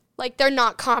 like, they're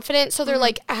not confident, so they're,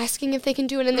 like, asking if they can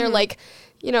do it, and they're, like,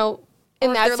 you know,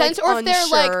 in that sense,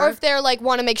 like, or if they're like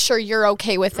want to make sure you're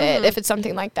okay with it, if it's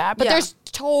something like that. But there's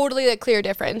totally a clear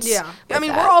difference. Yeah. I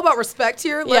mean, we're all about respect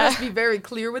here. Let us be very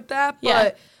clear with that. Yeah.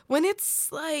 But when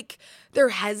it's like they're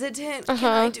hesitant, can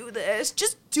I do this?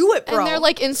 Just do it, bro. And they're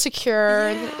like insecure.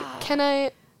 Yeah. And can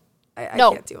I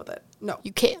no. Can't deal with it. No.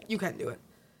 You can't. You can't do it.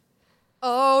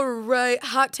 All right,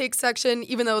 hot take section.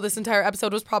 Even though this entire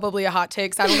episode was probably a hot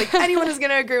take, so I don't think anyone is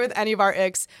going to agree with any of our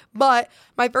icks. But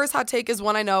my first hot take is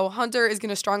one I know Hunter is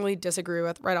going to strongly disagree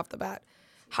with right off the bat.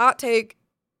 Hot take,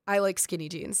 I like skinny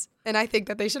jeans. And I think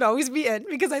that they should always be in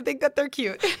because I think that they're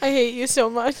cute. I hate you so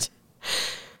much.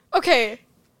 Okay.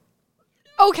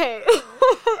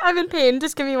 I'm in pain.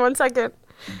 Just give me 1 second.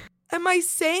 Am I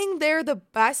saying they're the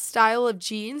best style of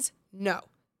jeans? No.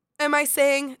 Am I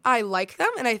saying I like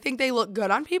them and I think they look good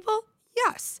on people?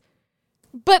 Yes.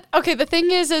 But, okay, the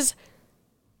thing is,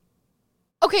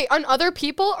 okay, on other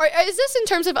people? Or is this in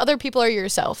terms of other people or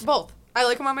yourself? Both. I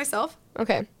like them on myself.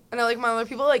 Okay. And I like them on other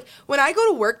people. Like, when I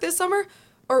go to work this summer,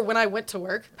 or when I went to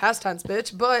work, past tense,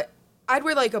 bitch, but I'd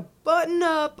wear, like, a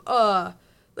button-up,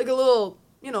 like a little,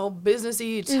 you know,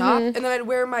 businessy top, and then I'd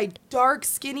wear my dark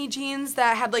skinny jeans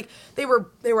that had like they were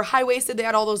high-waisted, they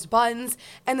had all those buttons,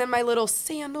 and then my little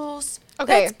sandals.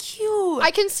 Okay. That's cute.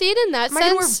 I can see it in that sense. Am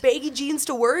I gonna wear baggy jeans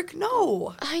to work?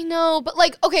 No. I know, but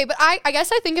like, okay, but I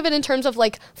guess I think of it in terms of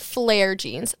like flare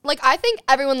jeans. Like, I think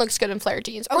everyone looks good in flare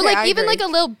jeans. Or like even like a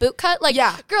little boot cut. Like,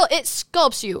 girl, it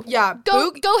sculpts you. Yeah.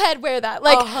 Go ahead, wear that.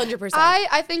 Like 100%.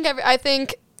 I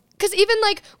think because even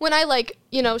like when I like,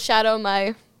 you know, shadow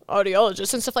my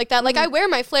audiologist and stuff like that, like I wear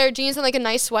my flare jeans and like a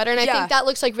nice sweater, and I think that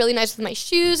looks like really nice with my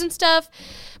shoes and stuff.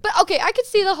 But okay, I could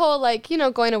see the whole like, you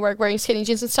know, going to work wearing skinny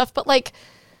jeans and stuff, but like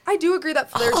I do agree that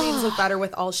flare jeans look better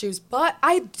with all shoes, but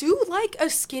I do like a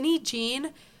skinny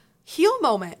jean heel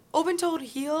moment, open-toed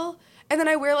heel, and then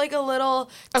I wear like a little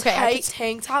tight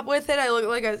tank top with it. I look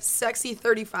like a sexy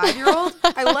 35-year-old.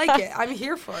 I like it. I'm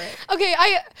here for it. Okay,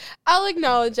 I'll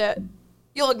acknowledge it.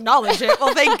 You'll acknowledge it.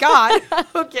 Well, thank God.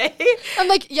 Okay. I'm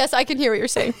like, yes, I can hear what you're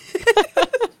saying.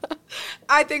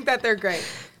 I think that they're great.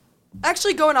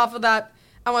 Actually, going off of that,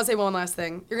 I want to say one last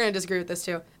thing. You're going to disagree with this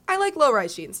too. I like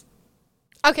low-rise jeans.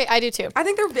 Okay, I do too. I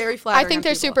think they're very flattering. I think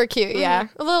they're super cute, yeah.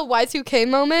 A little Y2K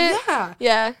moment. Yeah.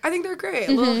 Yeah. I think they're great.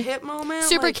 A little hip moment.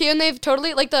 Super cute, and they've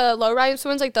totally, like the low-rise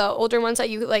ones, like the older ones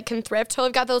that you like can thrift,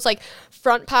 totally got those like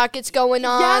front pockets going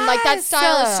on. Yes. Like that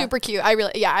style is super cute. I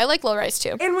like low-rise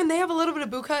too. And when they have a little bit of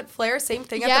boot cut flare, same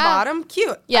thing at the bottom,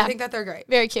 cute. Yeah. I think that they're great.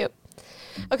 Very cute.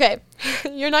 Okay,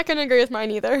 you're not going to agree with mine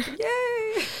either.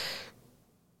 Yay.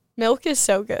 Milk is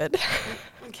so good.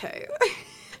 Okay.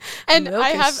 And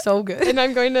Milk is so good. And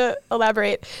I'm going to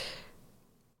elaborate.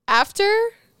 After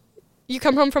you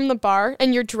come home from the bar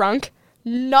and you're drunk,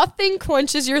 nothing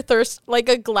quenches your thirst like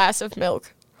a glass of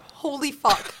milk. Holy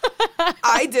fuck.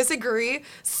 I disagree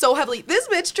so heavily. This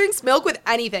bitch drinks milk with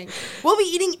anything. We'll be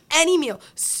eating any meal.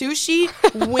 Sushi,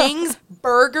 wings,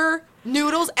 burger,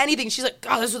 noodles, anything. She's like,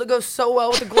 God, this would go so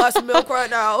well with a glass of milk right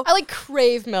now. I like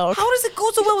crave milk. How does it go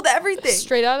so well with everything?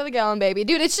 Straight out of the gallon, baby.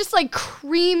 Dude, it's just like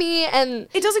creamy and...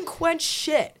 It doesn't quench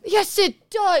shit. Yes, it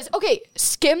does. Okay,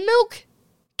 skim milk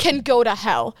can go to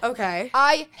hell. Okay.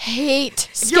 I hate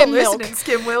skim milk.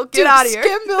 Skim milk, get out of here.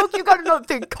 Skim milk, you got another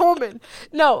thing coming.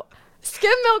 No,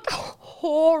 skim milk,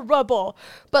 horrible.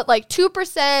 But like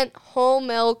 2% whole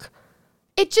milk,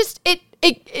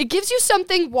 it gives you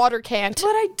something water can't. But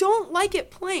I don't like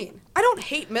it plain. I don't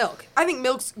hate milk. I think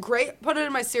milk's great. Put it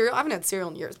in my cereal. I haven't had cereal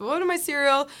in years, but put it in my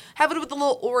cereal. Have it with a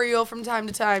little Oreo from time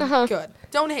to time. Good.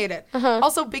 Don't hate it.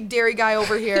 Also, big dairy guy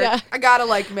over here. Yeah. I gotta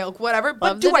like milk, whatever.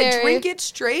 But do I drink it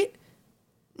straight?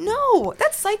 No.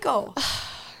 That's psycho.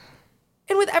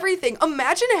 And with everything,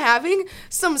 imagine having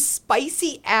some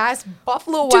spicy ass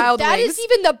Buffalo Wild Wings.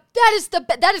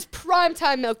 That is prime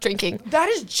time milk drinking. That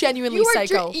is genuinely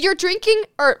psycho.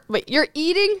 You're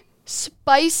eating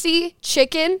spicy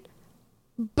chicken.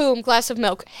 Boom, glass of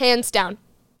milk, hands down.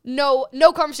 No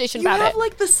conversation about it. You have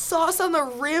like the sauce on the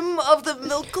rim of the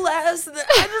milk glass. No, but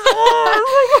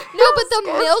the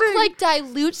milk like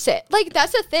dilutes it. Like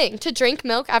that's a thing to drink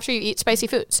milk after you eat spicy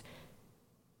foods.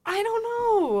 I don't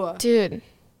know. Dude.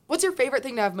 What's your favorite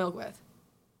thing to have milk with?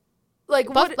 Like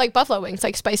like buffalo wings,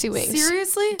 like spicy wings.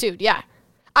 Seriously? Dude, yeah.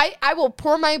 I will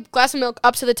pour my glass of milk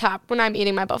up to the top when I'm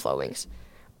eating my buffalo wings.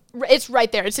 It's right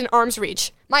there. It's in arm's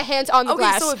reach. My hand's on the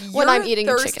glass so if when I'm eating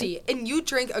thirsty chicken. And you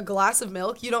drink a glass of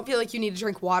milk, you don't feel like you need to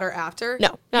drink water after?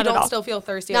 No, not at all. You don't still feel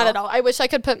thirsty Not at all. I wish I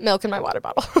could put milk in my water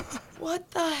bottle.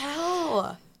 What the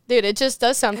hell? Dude, it just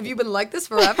does something. Have you been like this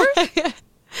forever?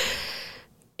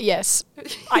 Yes.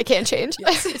 I can't change.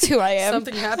 It's who I am.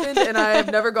 Something happened and I have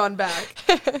never gone back.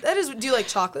 Do you like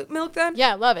chocolate milk then?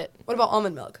 Yeah, love it. What about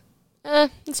almond milk?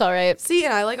 It's all right. See,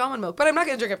 and I like almond milk, but I'm not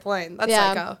going to drink it plain. That's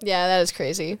psycho. Yeah, that is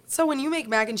crazy. So when you make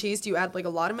mac and cheese, do you add like a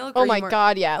lot of milk? Oh my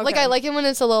God, yeah. Okay. Like I like it when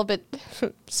it's a little bit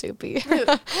soupy. Sorry.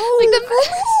 I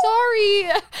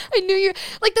knew you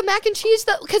like the mac and cheese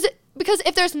because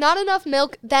if there's not enough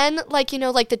milk, then like, you know,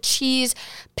 like the cheese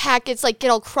packets like get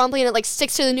all crumbly and it like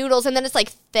sticks to the noodles and then it's like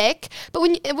thick. But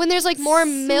when there's like more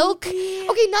milk,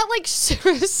 okay, not like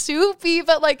soupy,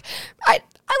 but like I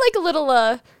like a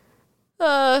little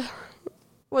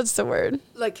what's the word?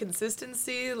 Like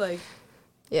consistency, like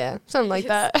yeah, something like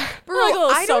that. Bro,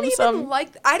 I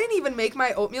didn't even make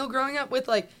my oatmeal growing up with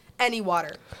like any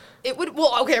water. It would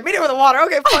I made it with water.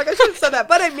 Okay, fuck, I should have said that.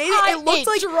 But I made it. It looked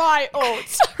like dry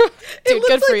oats. Dude,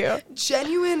 good for you.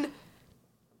 Genuine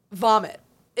vomit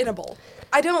in a bowl.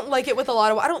 I don't like it with a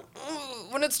lot of. I don't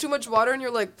when it's too much water and you're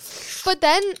like. But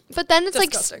then it's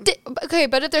disgusting. like okay.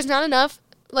 But if there's not enough,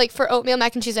 like for oatmeal,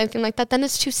 mac and cheese, anything like that, then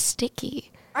it's too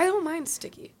sticky. I don't mind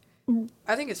sticky.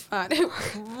 I think it's fine.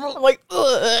 I'm like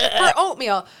ugh. For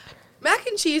oatmeal, mac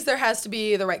and cheese, there has to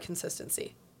be the right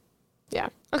consistency. Yeah.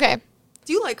 Okay.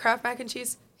 Do you like Kraft mac and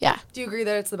cheese? Yeah. Do you agree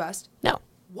that it's the best? No.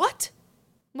 What?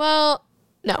 Well,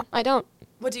 no, I don't.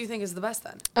 What do you think is the best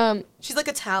then? She's like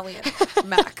Italian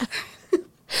mac.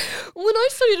 When I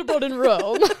studied abroad in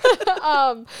Rome,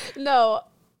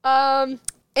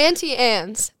 Auntie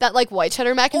Anne's, that like white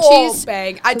cheddar mac and cheese. Oh,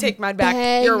 bang. I take mine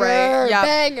back. You're right. Yeah.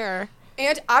 Banger.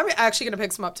 And I'm actually going to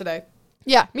pick some up today.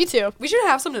 Yeah, me too. We should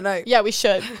have some tonight. Yeah, we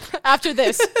should. After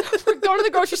this, we're going to the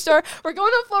grocery store. We're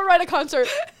going to a Flo-Rida concert.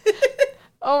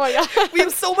 Oh my God. We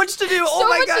have so much to do. Oh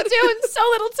my God. So much to do in so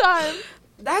little time.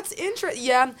 That's interesting.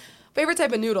 Yeah. Favorite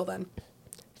type of noodle then?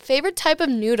 Favorite type of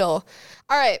noodle?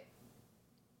 All right.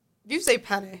 You say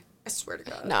penne. I swear to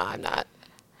God. No, I'm not.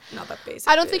 Not that basic.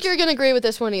 I don't think you're going to agree with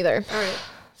this one either. All right.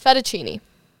 Fettuccine.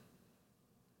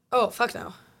 Oh, fuck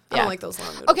no. I don't like those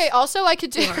long noodles. Okay, also I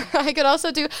could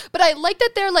also do, but I like that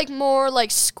they're like more like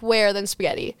square than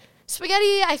spaghetti.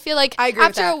 Spaghetti, I feel like I agree after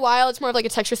with that. a while it's more of like a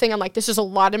texture thing. I'm like, this is a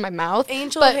lot in my mouth.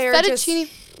 Angel but hair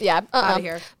fettuccine, yeah, out of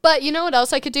here. But you know what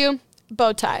else I could do?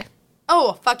 Bow tie.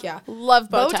 Oh, fuck yeah. Love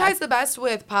bow tie. Bow tie's the best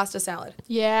with pasta salad.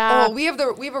 Yeah. Oh, we have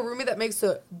a roommate that makes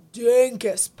the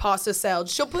dankest pasta salad.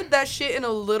 She'll put that shit in a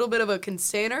little bit of a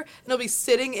container and it'll be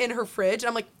sitting in her fridge. And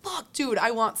I'm like, fuck, dude,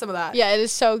 I want some of that. Yeah, it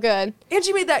is so good. And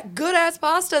she made that good ass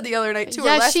pasta the other night too.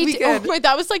 Yeah, last weekend. Oh my,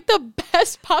 that was like the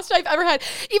best pasta I've ever had.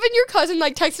 Even your cousin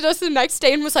like texted us the next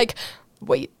day and was like,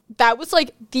 wait, that was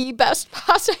like the best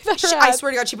pasta I've ever had. I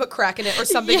swear to God, she put crack in it or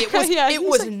something. Yeah, it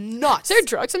was like, nuts. Is there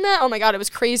drugs in that? Oh my God, it was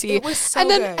crazy. It was so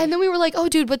good. good. And then we were like, oh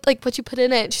dude, what you put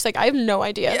in it? And she's like, I have no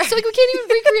idea. Yeah. So like we can't even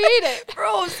recreate it.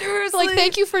 Bro, seriously. So, like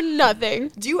thank you for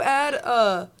nothing. Do you add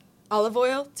olive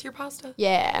oil to your pasta?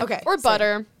 Yeah. Okay. Or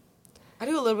butter. I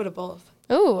do a little bit of both.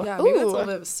 Oh, yeah, maybe that's a little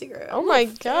bit of a secret. Oh my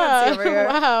god!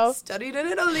 Wow, studied in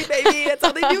Italy, baby. That's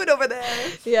how they do it over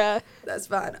there. Yeah, that's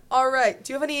fun. All right,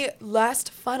 do you have any last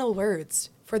final words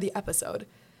for the episode?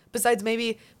 Besides,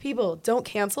 maybe people don't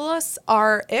cancel us.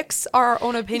 Our icks are our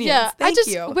own opinions. Yeah, Thank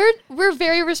you. We're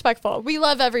very respectful. We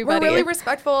love everybody. We're really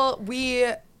respectful. We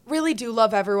really do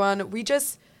love everyone. We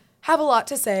just have a lot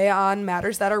to say on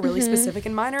matters that are really specific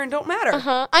and minor and don't matter.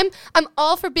 I'm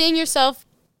all for being yourself,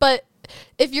 but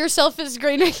if yourself is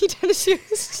gray Nike tennis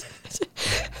shoes,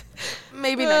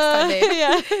 maybe next time, babe.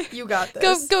 Yeah, you got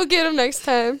this. Go get them next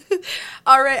time.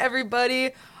 All right,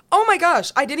 everybody. Oh my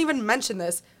gosh, I didn't even mention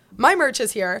this. My merch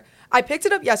is here. I picked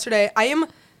it up yesterday. I am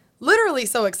literally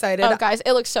so excited. Oh, guys,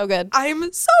 it looks so good. I'm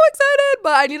so excited,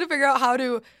 but I need to figure out how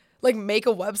to like make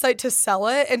a website to sell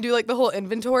it and do like the whole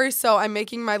inventory. So I'm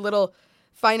making my little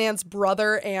finance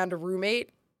brother and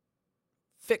roommate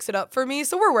fix it up for me.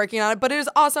 So we're working on it, but it is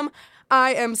awesome.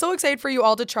 I am so excited for you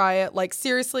all to try it. Like,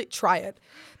 seriously, try it.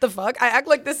 The fuck? I act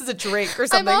like this is a drink or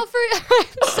something. I'm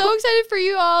so excited for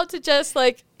you all to just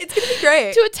like, it's gonna be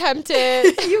great. To attempt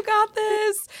it. You got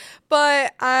this.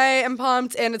 But I am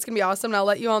pumped and it's gonna be awesome. And I'll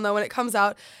let you all know when it comes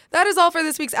out. That is all for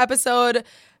this week's episode.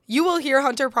 You will hear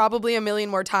Hunter probably a million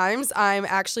more times. I'm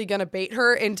actually going to bait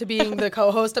her into being the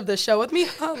co-host of the show with me.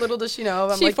 Little does she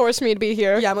know. She forced me to be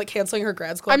here. Yeah, I'm like canceling her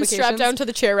grad school applications. I'm strapped down to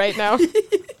the chair right now.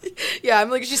 Yeah, I'm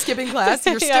like, she's skipping class.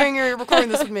 You're staying here recording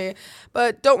this with me.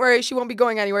 But don't worry, she won't be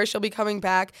going anywhere. She'll be coming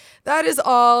back. That is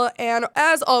all. And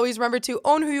as always, remember to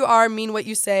own who you are, mean what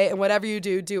you say, and whatever you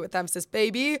do, do it with emphasis,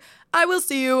 baby. I will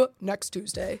see you next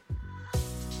Tuesday.